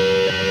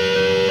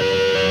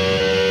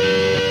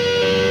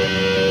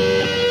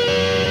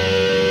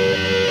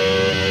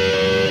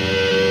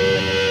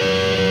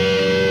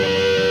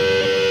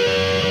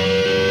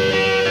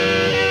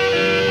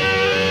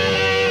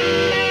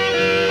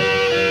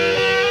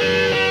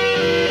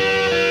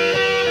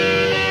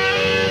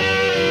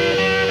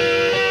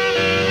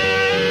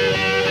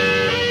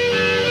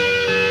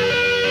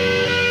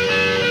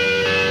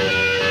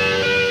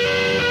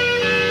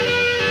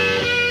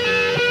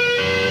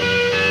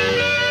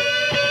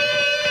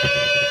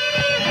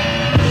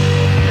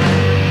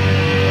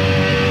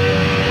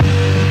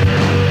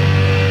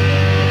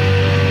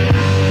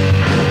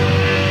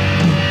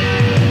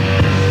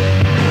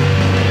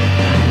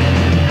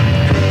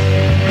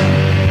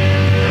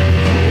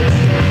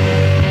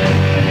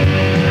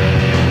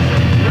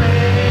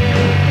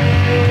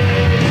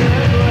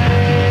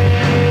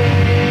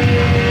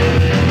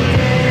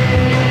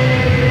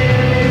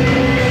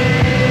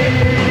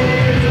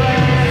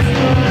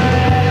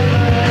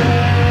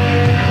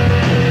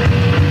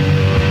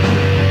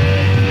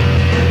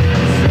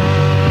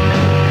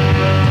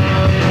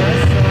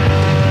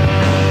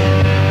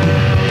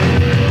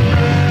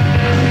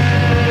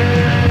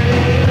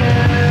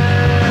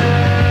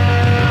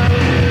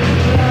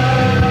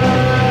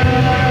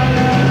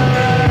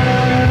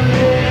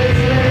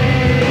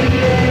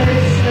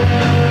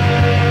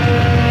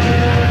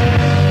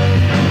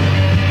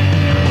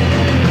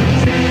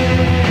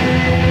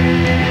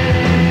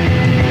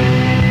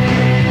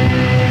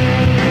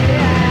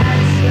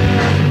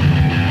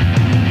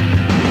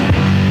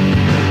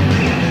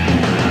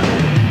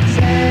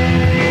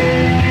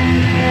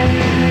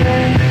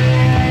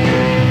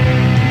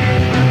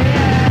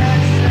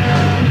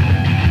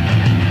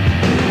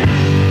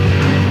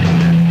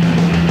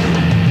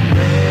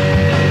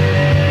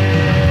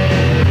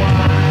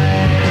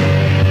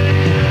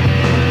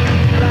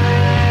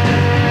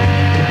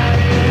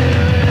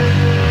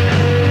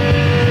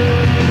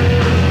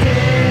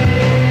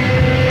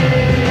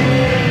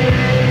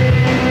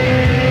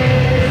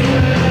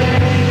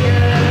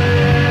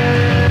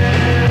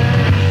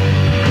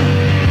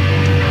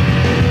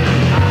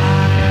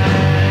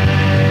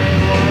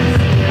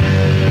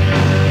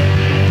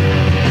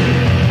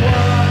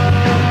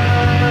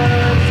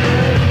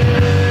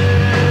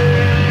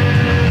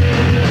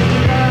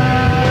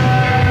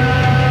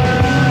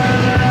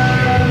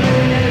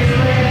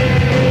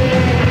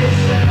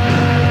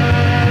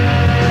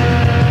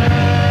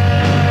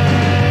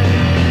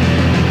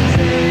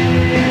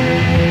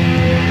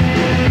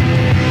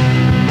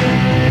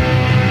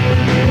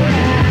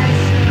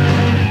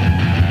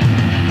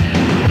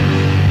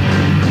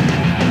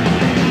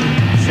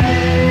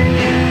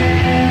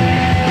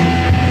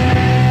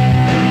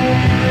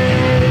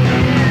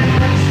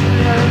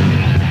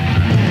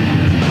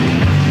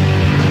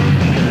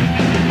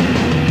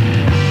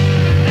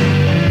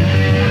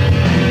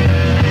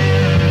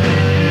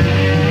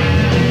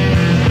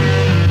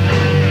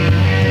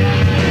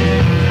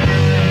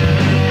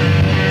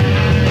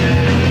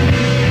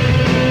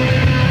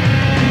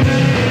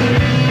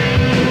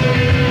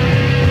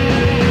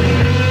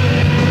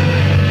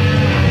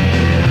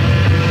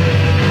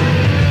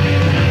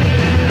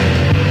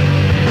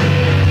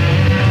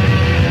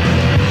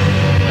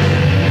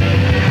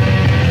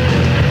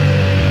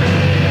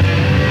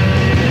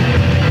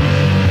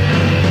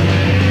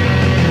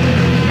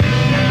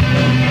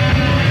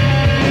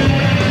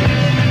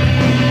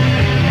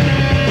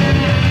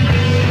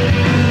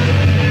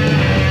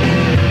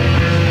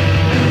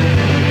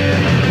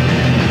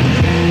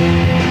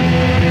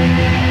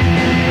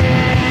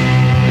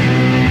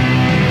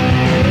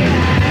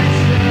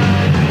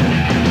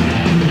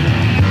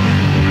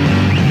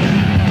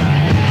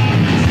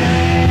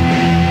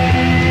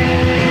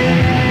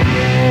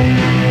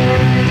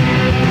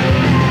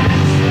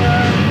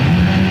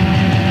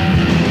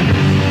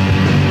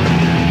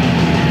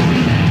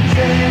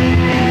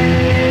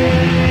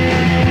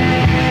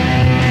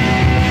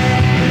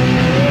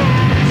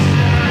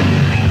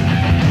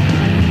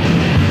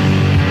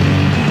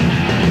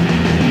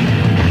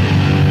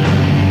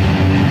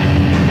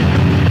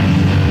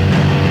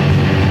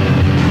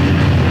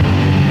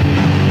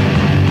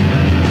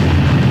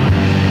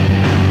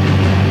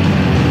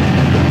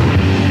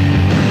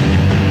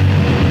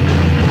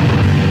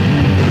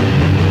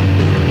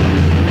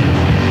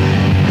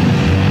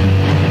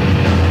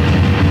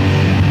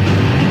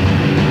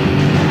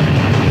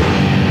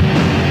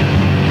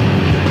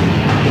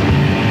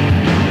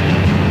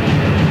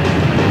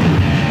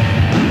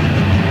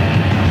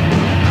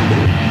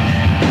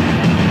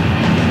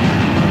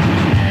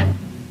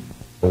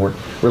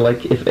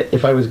 like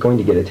if I was going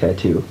to get a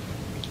tattoo,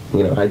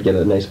 you know, I'd get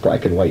a nice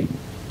black and white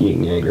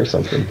yin yang or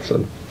something.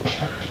 So,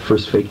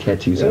 first fake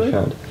tattoos I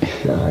found.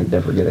 No, I'd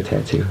never get a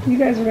tattoo. You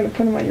guys were going to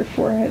put them on your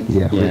foreheads.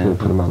 Yeah, we were going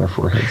to put them on our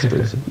foreheads.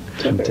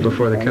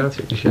 Before the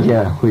concert, you should.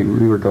 Yeah, we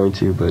were going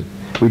to, but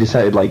we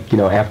decided, like, you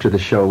know, after the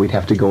show, we'd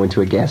have to go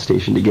into a gas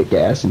station to get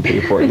gas and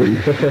pay for it.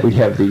 And we'd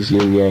have these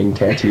yin yang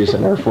tattoos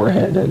on our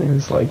forehead, and it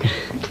was like,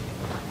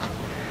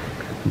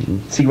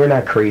 see, we're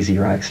not crazy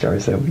rock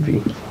stars. That would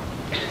be.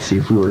 See,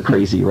 if we were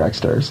crazy rock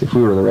stars, if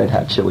we were the Red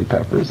Hot Chili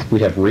Peppers,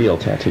 We'd have real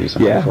tattoos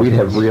on our yeah, we'd foreheads.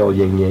 have real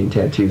yin yang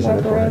tattoos on our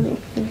Walk around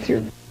forehead. with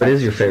your... What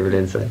is your favorite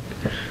insect?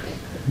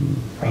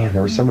 Man,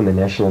 there were some in the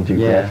National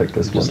Geographic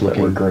this month that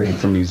were great.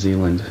 From New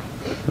Zealand.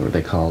 What were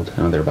they called?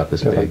 I know they're about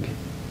this They're big.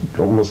 like,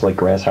 almost like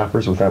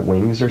grasshoppers without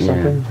wings or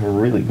something. They're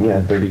really,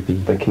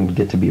 they can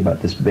get to be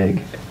about this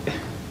big.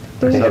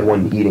 They had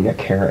one eating a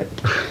carrot.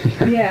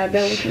 Yeah,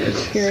 that was really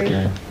scary.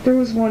 Scary. There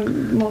was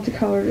one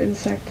multicolored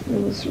insect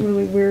that was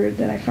really weird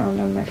that I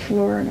found on my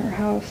floor in our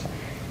house.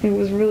 It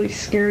was really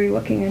scary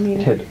looking. I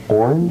mean, It had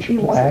orange, it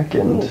was black,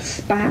 and little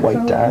spots white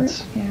all over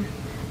dots. it. Yeah.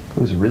 It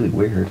was really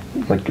weird.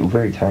 Like a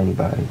very tiny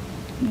body.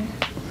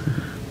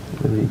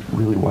 Really,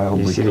 really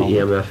wildly You see the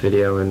colored. EMF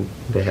video, and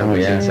they have Oh,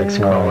 these yeah. insects Oh,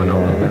 crawling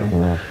all over.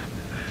 yeah.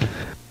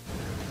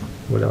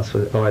 What else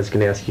was? Oh, I was going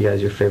to ask you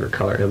guys your favorite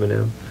color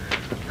M&M.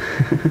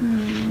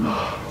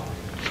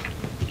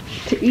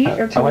 To eat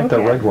or to I like look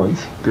the at? red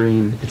ones.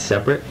 Green. It's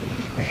separate.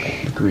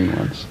 The green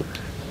ones.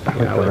 I like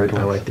the red I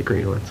ones. like the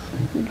green ones.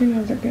 The green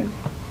ones are good.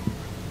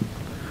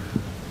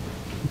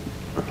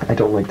 I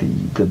don't like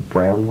the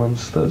brown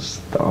ones, the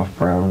off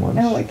brown ones.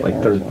 I don't like the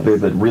orange they're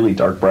ones. the really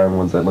dark brown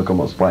ones that look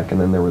almost black, and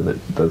then there were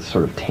the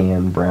sort of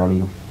tan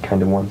browny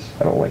kind of ones.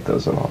 I don't like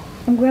those at all.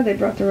 I'm glad they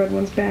brought the red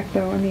ones back,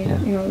 though. I mean, Yeah.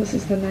 you know, this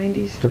is the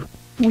 90s.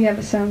 We have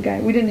a sound guy.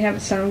 We didn't have a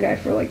sound guy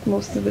for, like,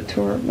 most of the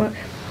tour.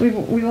 We've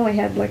only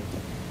had, like,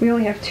 we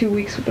only have 2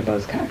 weeks with the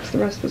Buzzcocks. The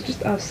rest was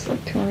just us,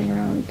 like, touring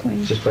around and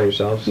playing. Just by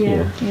yourselves?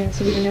 Yeah,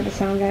 so we didn't have a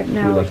sound guy. But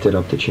now, We left it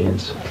up to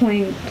chance.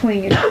 playing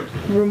in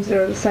rooms that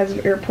are the size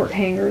of airport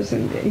hangars,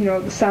 and, you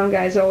know, the sound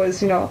guy's always,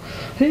 you know,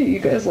 hey, you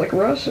guys like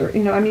Rush? Or,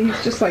 you know, I mean,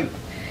 he's just like,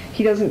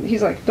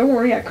 he's like, don't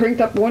worry, I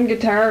cranked up one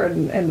guitar,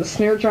 and the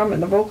snare drum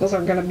and the vocals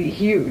are going to be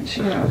huge,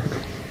 you know.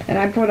 And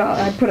I put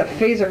a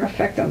phaser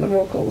effect on the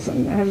vocals,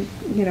 and I'm,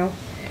 you know,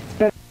 it's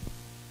better.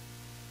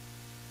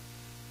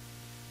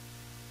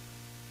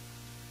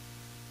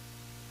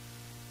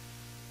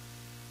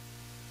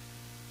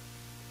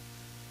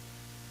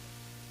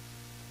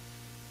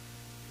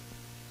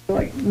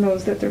 Like,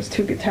 knows that there's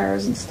 2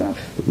 guitars and stuff.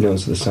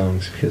 Knows the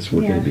songs because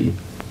we're Yeah. going to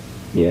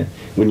be,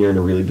 when you're in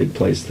a really big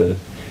place, the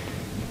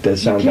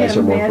sound guys can't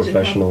are more imagine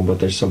professional, but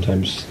there's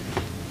sometimes,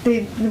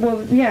 When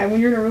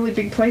you're in a really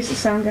big place, the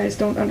sound guys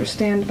don't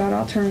understand about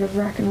alternative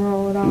rock and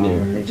roll at all, Yeah.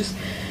 and they just,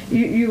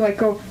 you like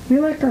go, we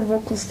like our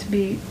vocals to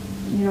be,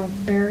 you know,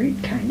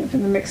 buried kind of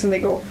in the mix, and they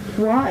go,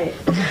 why?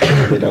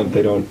 they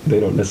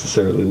don't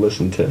necessarily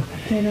listen to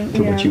They don't,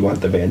 what you want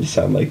the band to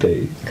sound like.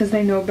 because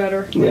they know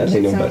better. Yeah,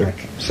 they know Sound better.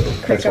 like So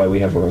crank that's why up. we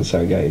have our own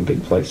sound guy in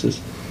big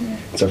places. Yeah.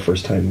 It's our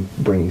first time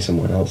bringing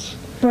someone else,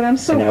 But I'm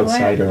so an glad.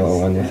 outsider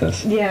along with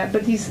us. Yeah,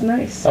 but he's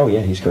nice. Oh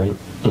yeah, he's great,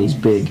 and he's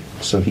big,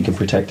 so he can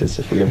protect us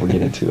if we ever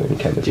get into any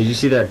kind of. Did you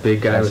see that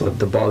big guy with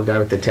the bald guy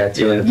with the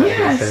tattoo? Yeah. on the back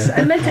of his Yes, head?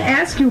 I meant to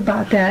ask you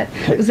about that.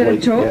 Was that a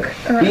Like, joke?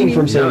 yeah. Or, I Being mean-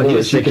 from St. No, he Louis,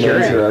 was you can secure.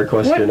 answer our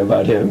question What?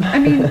 about him. I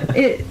mean,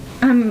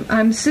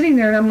 I'm sitting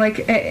there and I'm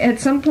like, at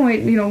some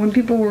point, you know, when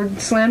people were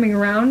slamming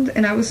around,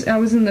 and I was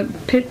in the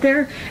pit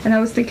there, and I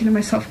was thinking to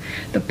myself,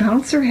 the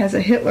bouncer has a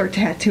Hitler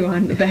tattoo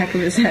on the back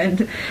of his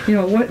head. You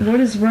know, what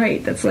is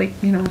right? That's like,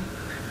 you know.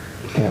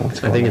 Yeah, what's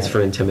I think going it's on?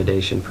 for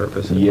intimidation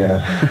purposes.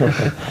 Yeah.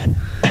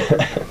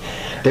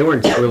 They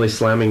weren't really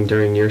slamming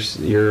during your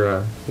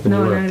when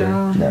No, you were not up at there.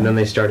 all. No. And then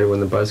they started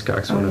when the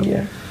Buzzcocks went Oh, up.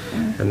 Yeah.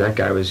 And that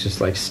guy was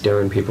just like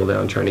staring people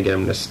down, trying to get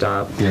them to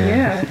stop.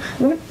 Yeah.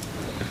 What?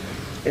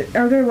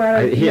 Are there a lot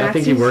of I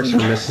think he Nazis? works for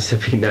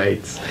Mississippi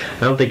Nights.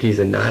 I don't think he's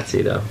a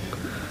Nazi though.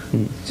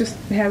 Just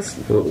has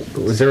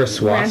Was there a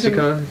swastika?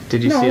 Random-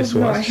 Did you No, see a no,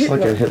 swastika? It's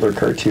like a Hitler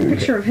cartoon.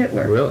 picture of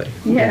Hitler. Really?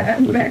 Yeah,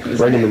 With- back of his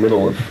right in head. the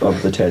middle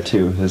of the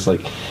tattoo is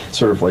like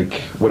sort of like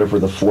whatever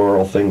the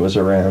floral thing was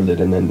around it,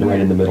 and then right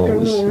in the middle Like a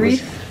was little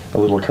wreath. a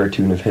little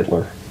cartoon of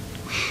Hitler.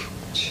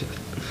 Shit.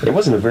 It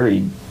wasn't a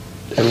very,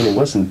 I mean, it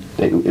wasn't.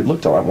 It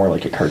looked a lot more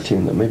like a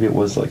cartoon though. Maybe it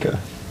was like a,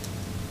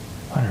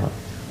 I don't know.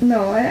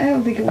 No, I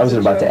don't think it was. I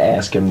wasn't a about to joke.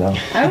 ask him though.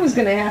 I was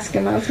gonna ask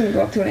him. I was gonna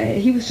go up to him,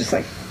 and he was just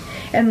like,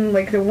 and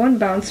like the one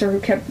bouncer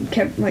who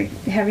kept like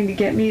having to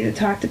get me to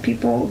talk to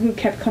people who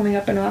kept coming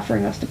up and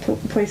offering us to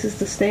places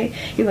to stay.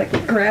 He like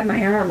would grab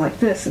my arm like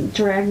this and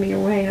drag me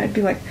away, and I'd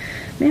be like,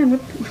 man,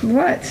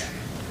 what?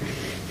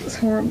 It was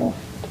horrible.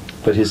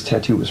 But his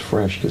tattoo was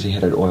fresh because he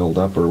had it oiled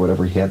up or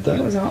whatever. He had It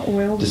was the all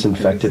oiled. and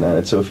disinfectant crazy. on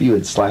it. So if you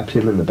had slapped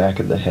him in the back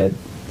of the head,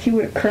 He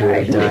would have he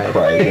cried. would have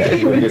cried. Yeah,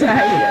 He would have died.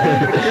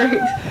 Yeah, that'd be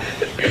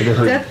You'd have great.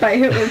 heard- Death by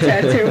Hitler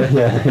tattoo.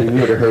 Yeah, you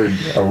would have heard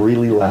a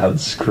really loud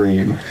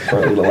scream.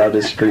 Probably the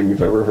loudest scream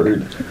you've ever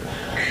heard.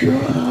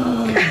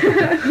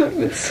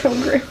 It's so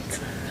great.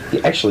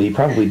 Actually, he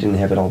probably didn't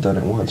have it all done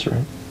at once,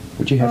 right?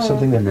 Would you have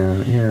something that...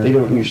 No, yeah. They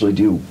don't usually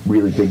do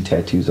really big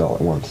tattoos all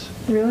at once.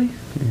 Really?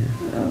 Yeah.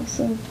 Oh,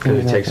 so...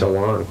 Because it takes so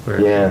long.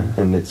 Right? Yeah,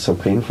 and it's so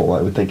painful,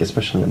 I would think,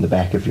 especially on the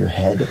back of your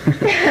head.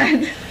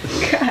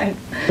 God.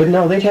 But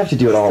no, they'd have to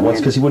do it all at once,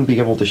 because he wouldn't be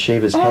able to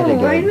shave his head again.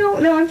 Oh, I know.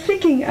 No, I'm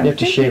thinking... He'd have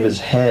to shave his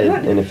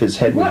head, and if his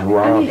head was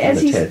raw I mean, from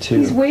as the tattoo...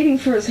 he's waiting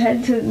for his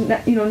head to,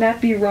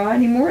 not be raw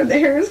anymore, the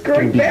hair is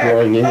growing It'd be back.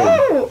 growing in.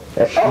 Oh!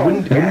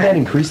 Wouldn't that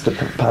increase the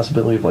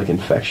possibility of, like,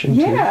 infection,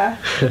 too? Yeah.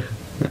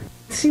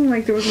 It seemed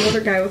like there was another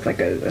guy with, like,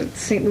 a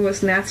St.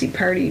 Louis Nazi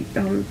Party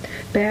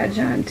badge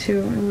on,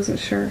 too. I wasn't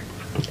sure.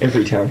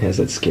 Every town has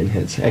that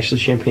skinheads.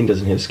 Actually, Champaign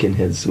doesn't have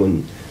skinheads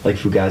when, like,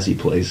 Fugazi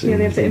plays Yeah,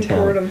 they have to in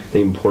import town. them.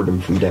 They import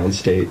them from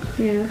downstate.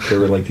 Yeah.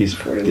 There were, like, these...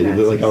 Imported There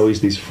were, like, Nazis.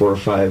 always these 4 or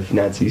 5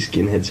 Nazi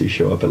skinheads who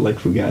show up at, like,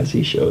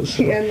 Fugazi shows.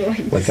 So, Yeah,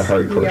 and, like the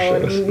hardcore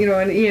yelling, shows.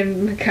 And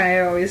Ian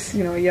Mackay always,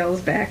 yells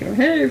back, and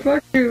hey,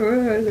 fuck you.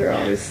 They're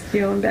always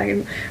yelling back.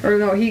 Or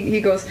no, he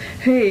goes,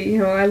 hey,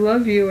 I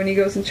love you, and he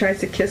goes and tries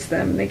to kiss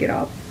them, and they get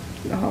all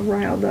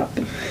riled up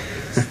and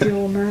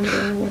steal them on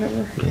or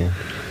whatever. Yeah.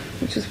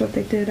 Which is what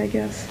they did, I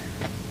guess.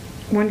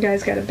 One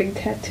guy's got a big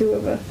tattoo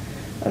of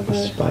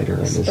a spider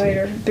on his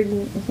spider, neck. big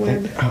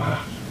web.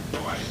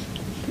 Boy.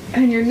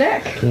 On your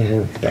neck.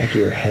 Yeah, back of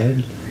your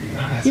head.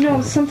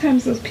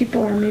 Sometimes those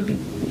people are maybe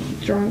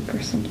drunk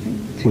or something.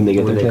 When they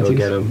get When their they go tattoos?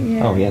 get 'em.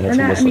 Yeah. Oh, yeah, that's or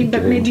not, almost like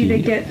but maybe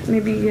they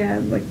guaranteed.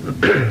 get,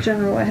 like,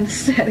 general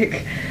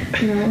anesthetic,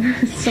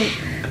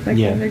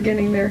 when they're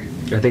getting their...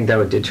 I think that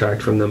would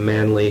detract from the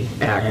manly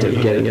act of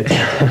getting it.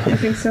 I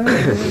think so?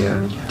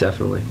 Yeah,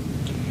 definitely.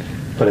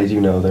 But I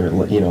do know there are, a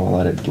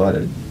lot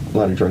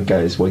of drunk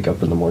guys wake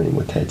up in the morning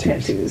with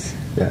tattoos. Tattoos.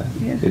 Yeah.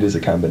 Yeah. It is a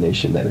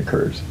combination that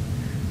occurs.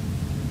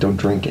 Don't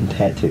drink and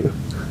tattoo.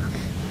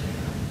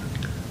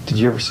 Did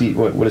you ever see,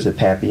 what is it,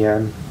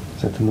 Papillon?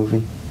 Is that the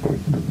movie?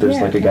 There's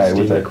Yeah, like a guy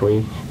Steve with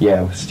McQueen.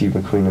 Yeah, with Steve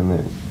McQueen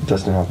and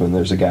Dustin Hoffman.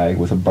 There's a guy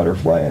with a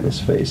butterfly on his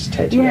face,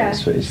 tattooed on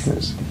his face,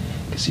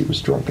 because he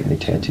was drunk and they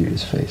tattooed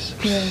his face.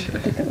 Yeah, I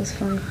thought that was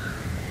funny.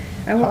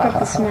 I woke up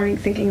this morning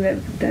thinking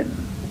that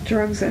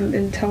drugs and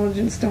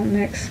intelligence don't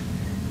mix.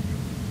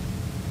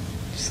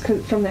 Just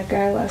from that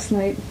guy last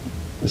night.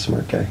 The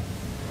smart guy.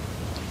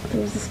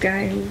 There was this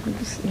guy who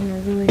was,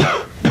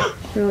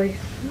 really,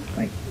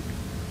 like,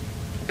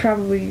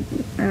 probably,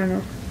 I don't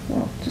know,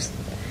 well, just...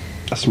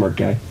 A smart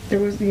guy. There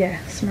was,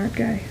 smart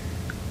guy.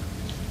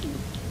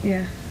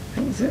 Yeah,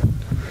 that was it.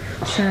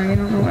 Sorry, I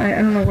don't know. I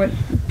don't know what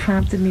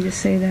prompted me to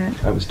say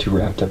that. I was too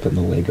wrapped up in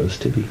the Legos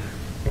to be.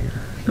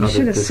 You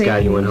should have this saved guy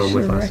you me. went home You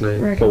with should last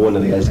have night. Well, one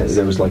of the guys,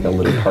 there was like a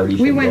little party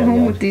We thing went going home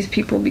on. with these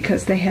people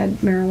because they had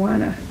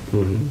marijuana.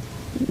 Mm-hmm.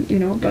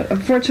 But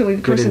unfortunately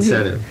the Good person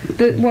incentive.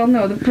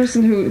 the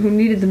person who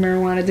needed the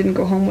marijuana didn't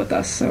go home with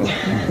us, so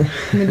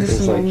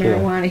medicinal like,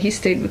 marijuana. He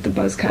stayed with the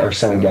Buzzcocks. Our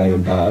sound guy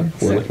and Bob were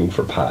So- looking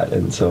for pot,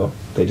 and so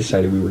they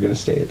decided we were going to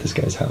stay at this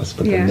guy's house.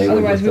 But then they went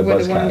otherwise with we the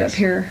would have wound up Buzzcocks.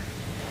 here.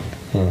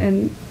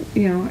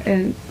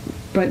 Yeah.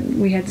 But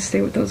we had to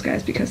stay with those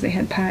guys because they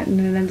had pot, and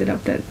it ended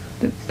up that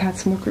the pot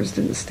smokers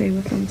didn't stay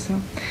with them. So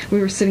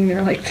we were sitting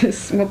there like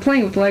this,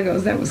 playing with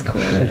Legos. That was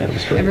cool. Yeah, that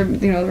was great.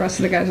 The rest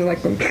of the guys were like,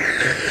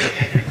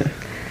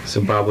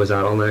 So Bob was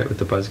out all night with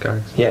the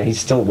Buzzcocks. Yeah, he's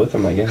still with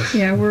them, I guess.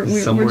 yeah, we're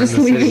Somewhere just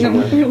in the leaving city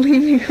them. somewhere. We're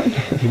leaving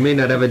them. He may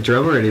not have a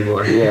drummer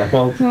anymore. Yeah,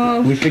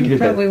 well, we figured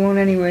that probably won't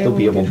anyway. he'll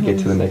be when we able to get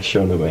to the home. next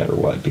show no matter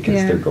what because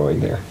Yeah. they're going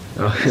there.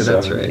 Oh, So-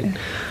 that's right.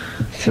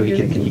 So he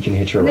can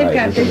hitch a They've ride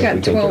got- with him they've if we got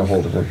can't get a 12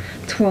 hold of him.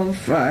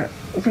 12.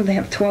 Where they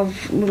have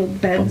 12 little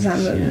beds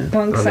on the yeah.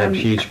 bunks On that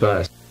huge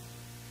bus.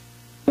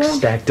 Well,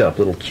 Stacked up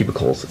little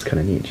cubicles. It's kind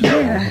of neat.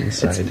 yeah,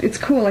 Inside. it's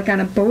cool, like on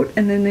a boat,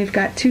 and then they've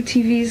got 2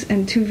 TVs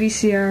and 2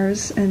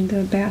 VCRs and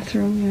a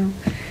bathroom.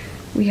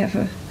 We have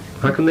a.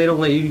 How come they don't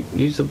let you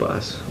use the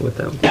bus with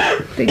them?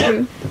 They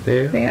do.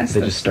 They They asked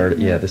They us. just started.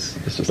 Yeah, this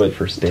was the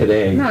first day.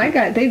 Today,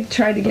 No, They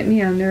tried to get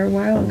me on there a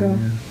while ago.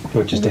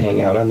 what, just to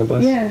hang out on the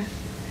bus? Yeah.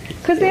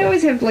 Because they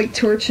always have like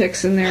tour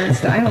chicks in there and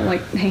stuff. I don't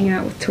like hanging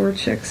out with tour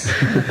chicks.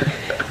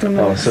 Don't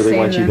know Oh, what so to they say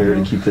want to you them, there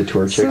to though. keep the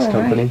tour chicks So,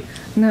 company?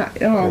 No,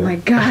 oh my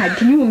God!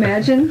 Can you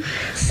imagine?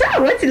 So,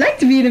 what's it like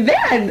to be in a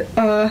band?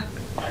 I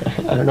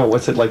don't know.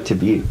 What's it like to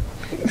be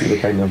the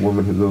kind of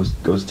woman who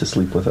goes to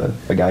sleep with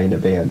a guy in a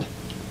band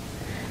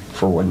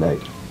for one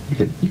night?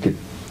 You could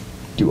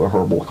do a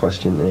horrible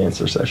question and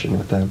answer session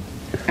with them.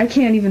 I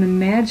can't even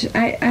imagine.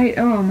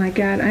 Oh my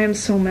God! I am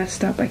so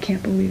messed up. I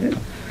can't believe it.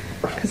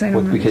 Because I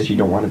don't. Well, because you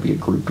don't want to be a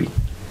groupie.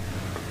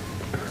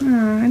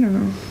 I don't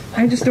know.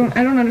 I just don't.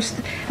 I don't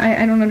understand.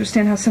 I don't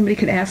understand how somebody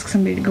could ask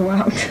somebody to go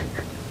out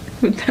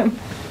with them,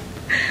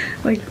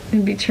 like,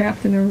 and be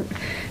trapped in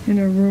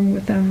a room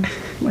with them,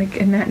 like,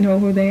 and not know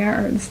who they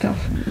are and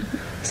stuff.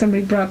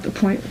 Somebody brought up the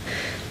point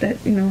that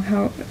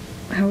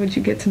how would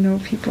you get to know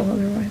people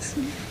otherwise?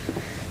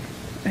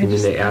 And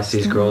then they asked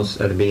these girls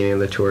at the beginning of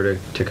the tour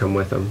to come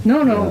with them.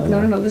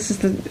 No. This is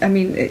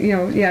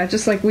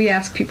just like we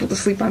ask people to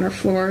sleep on our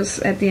floors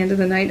at the end of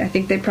the night. I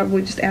think they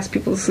probably just ask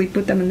people to sleep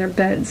with them in their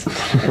beds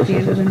at the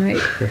end of the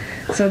night.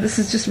 So this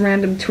is just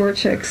random tour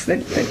chicks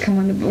that come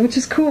on which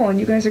is cool.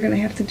 And you guys are going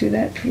to have to do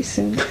that pretty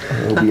soon.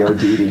 It'll be our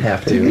duty.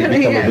 Have to. You're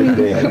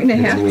going to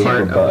have to.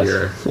 Part of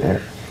your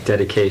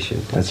dedication.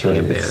 That's right.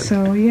 A band.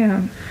 So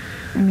yeah,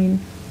 I mean,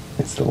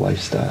 it's the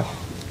lifestyle.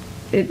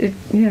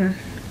 Yeah.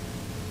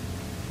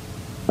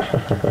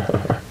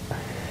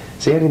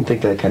 See, I didn't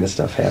think that kind of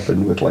stuff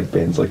happened with like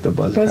bands like the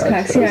Buzzcocks. Buzzcocks,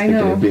 I was thinking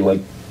know. it'd be like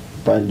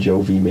Bon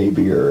Jovi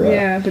maybe, or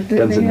but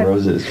Guns N'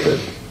 Roses, but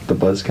the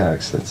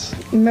Buzzcocks, that's...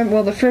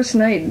 Well, the first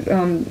night,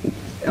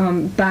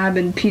 Bob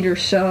and Pete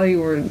Shelley,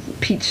 were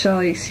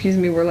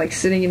like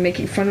sitting and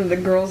making fun of the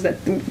girls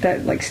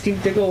that like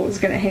Steve Diggle was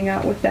going to hang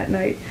out with that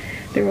night.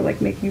 They were like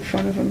making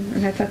fun of him,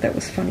 and I thought that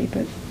was funny,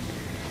 but...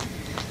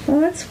 Well,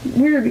 that's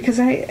weird, because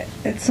I,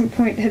 at some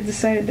point, had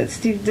decided that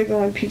Steve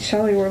Diggle and Pete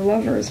Shelley were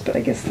lovers, but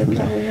I guess they're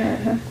probably not,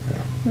 huh?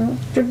 No.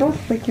 They're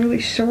both, like, really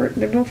short.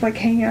 They both, like,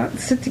 hang out and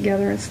sit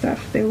together and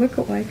stuff. They look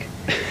alike.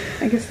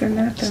 I guess they're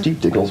not, though.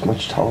 Steve Diggle's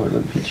much taller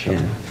than Pete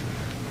Shelley.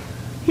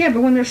 Yeah,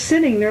 but when they're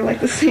sitting, they're, like,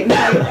 the same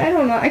height. I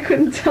don't know. I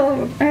couldn't tell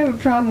them. I have a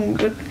problem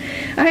with...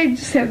 I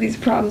just have these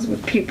problems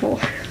with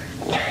people.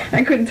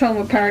 I couldn't tell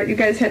them apart. You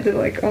guys had to,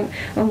 like,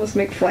 almost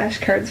make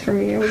flashcards for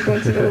me. I was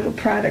going to the little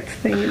product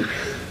thing and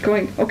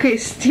going, okay,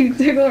 Steve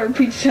Diggle or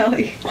Pete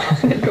Shelley?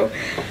 And I'd go,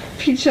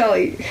 Pete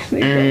Shelley.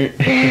 They'd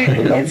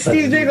go, it's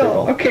Steve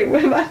Diggle. Okay,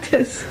 what about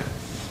this?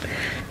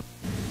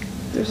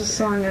 There's a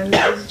song on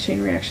There's a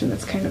Chain Reaction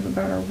that's kind of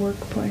about our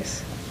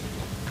workplace.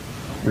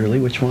 Really?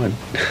 Which one?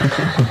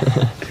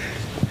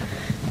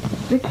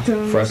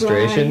 Victims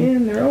Frustration? lie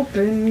in their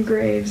open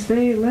graves.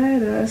 They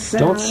let us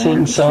Don't out sing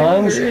on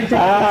songs. Saturdays. We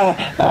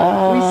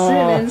sit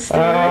and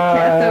stare at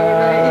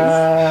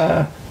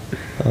cathode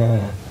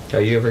rays. Are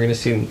you ever going to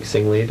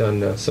sing lead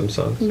on some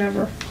songs?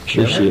 Never.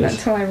 Sure Never. she Not is.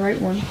 until I write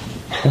one.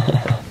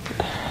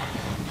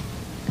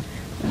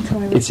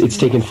 It's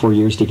taken 4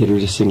 years to get her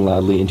to sing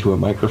loudly into a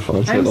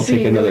microphone. So I'm it'll take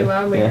singing another, really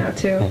loudly now,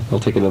 too. It'll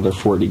take another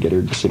 4 to get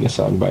her to sing a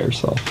song by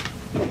herself.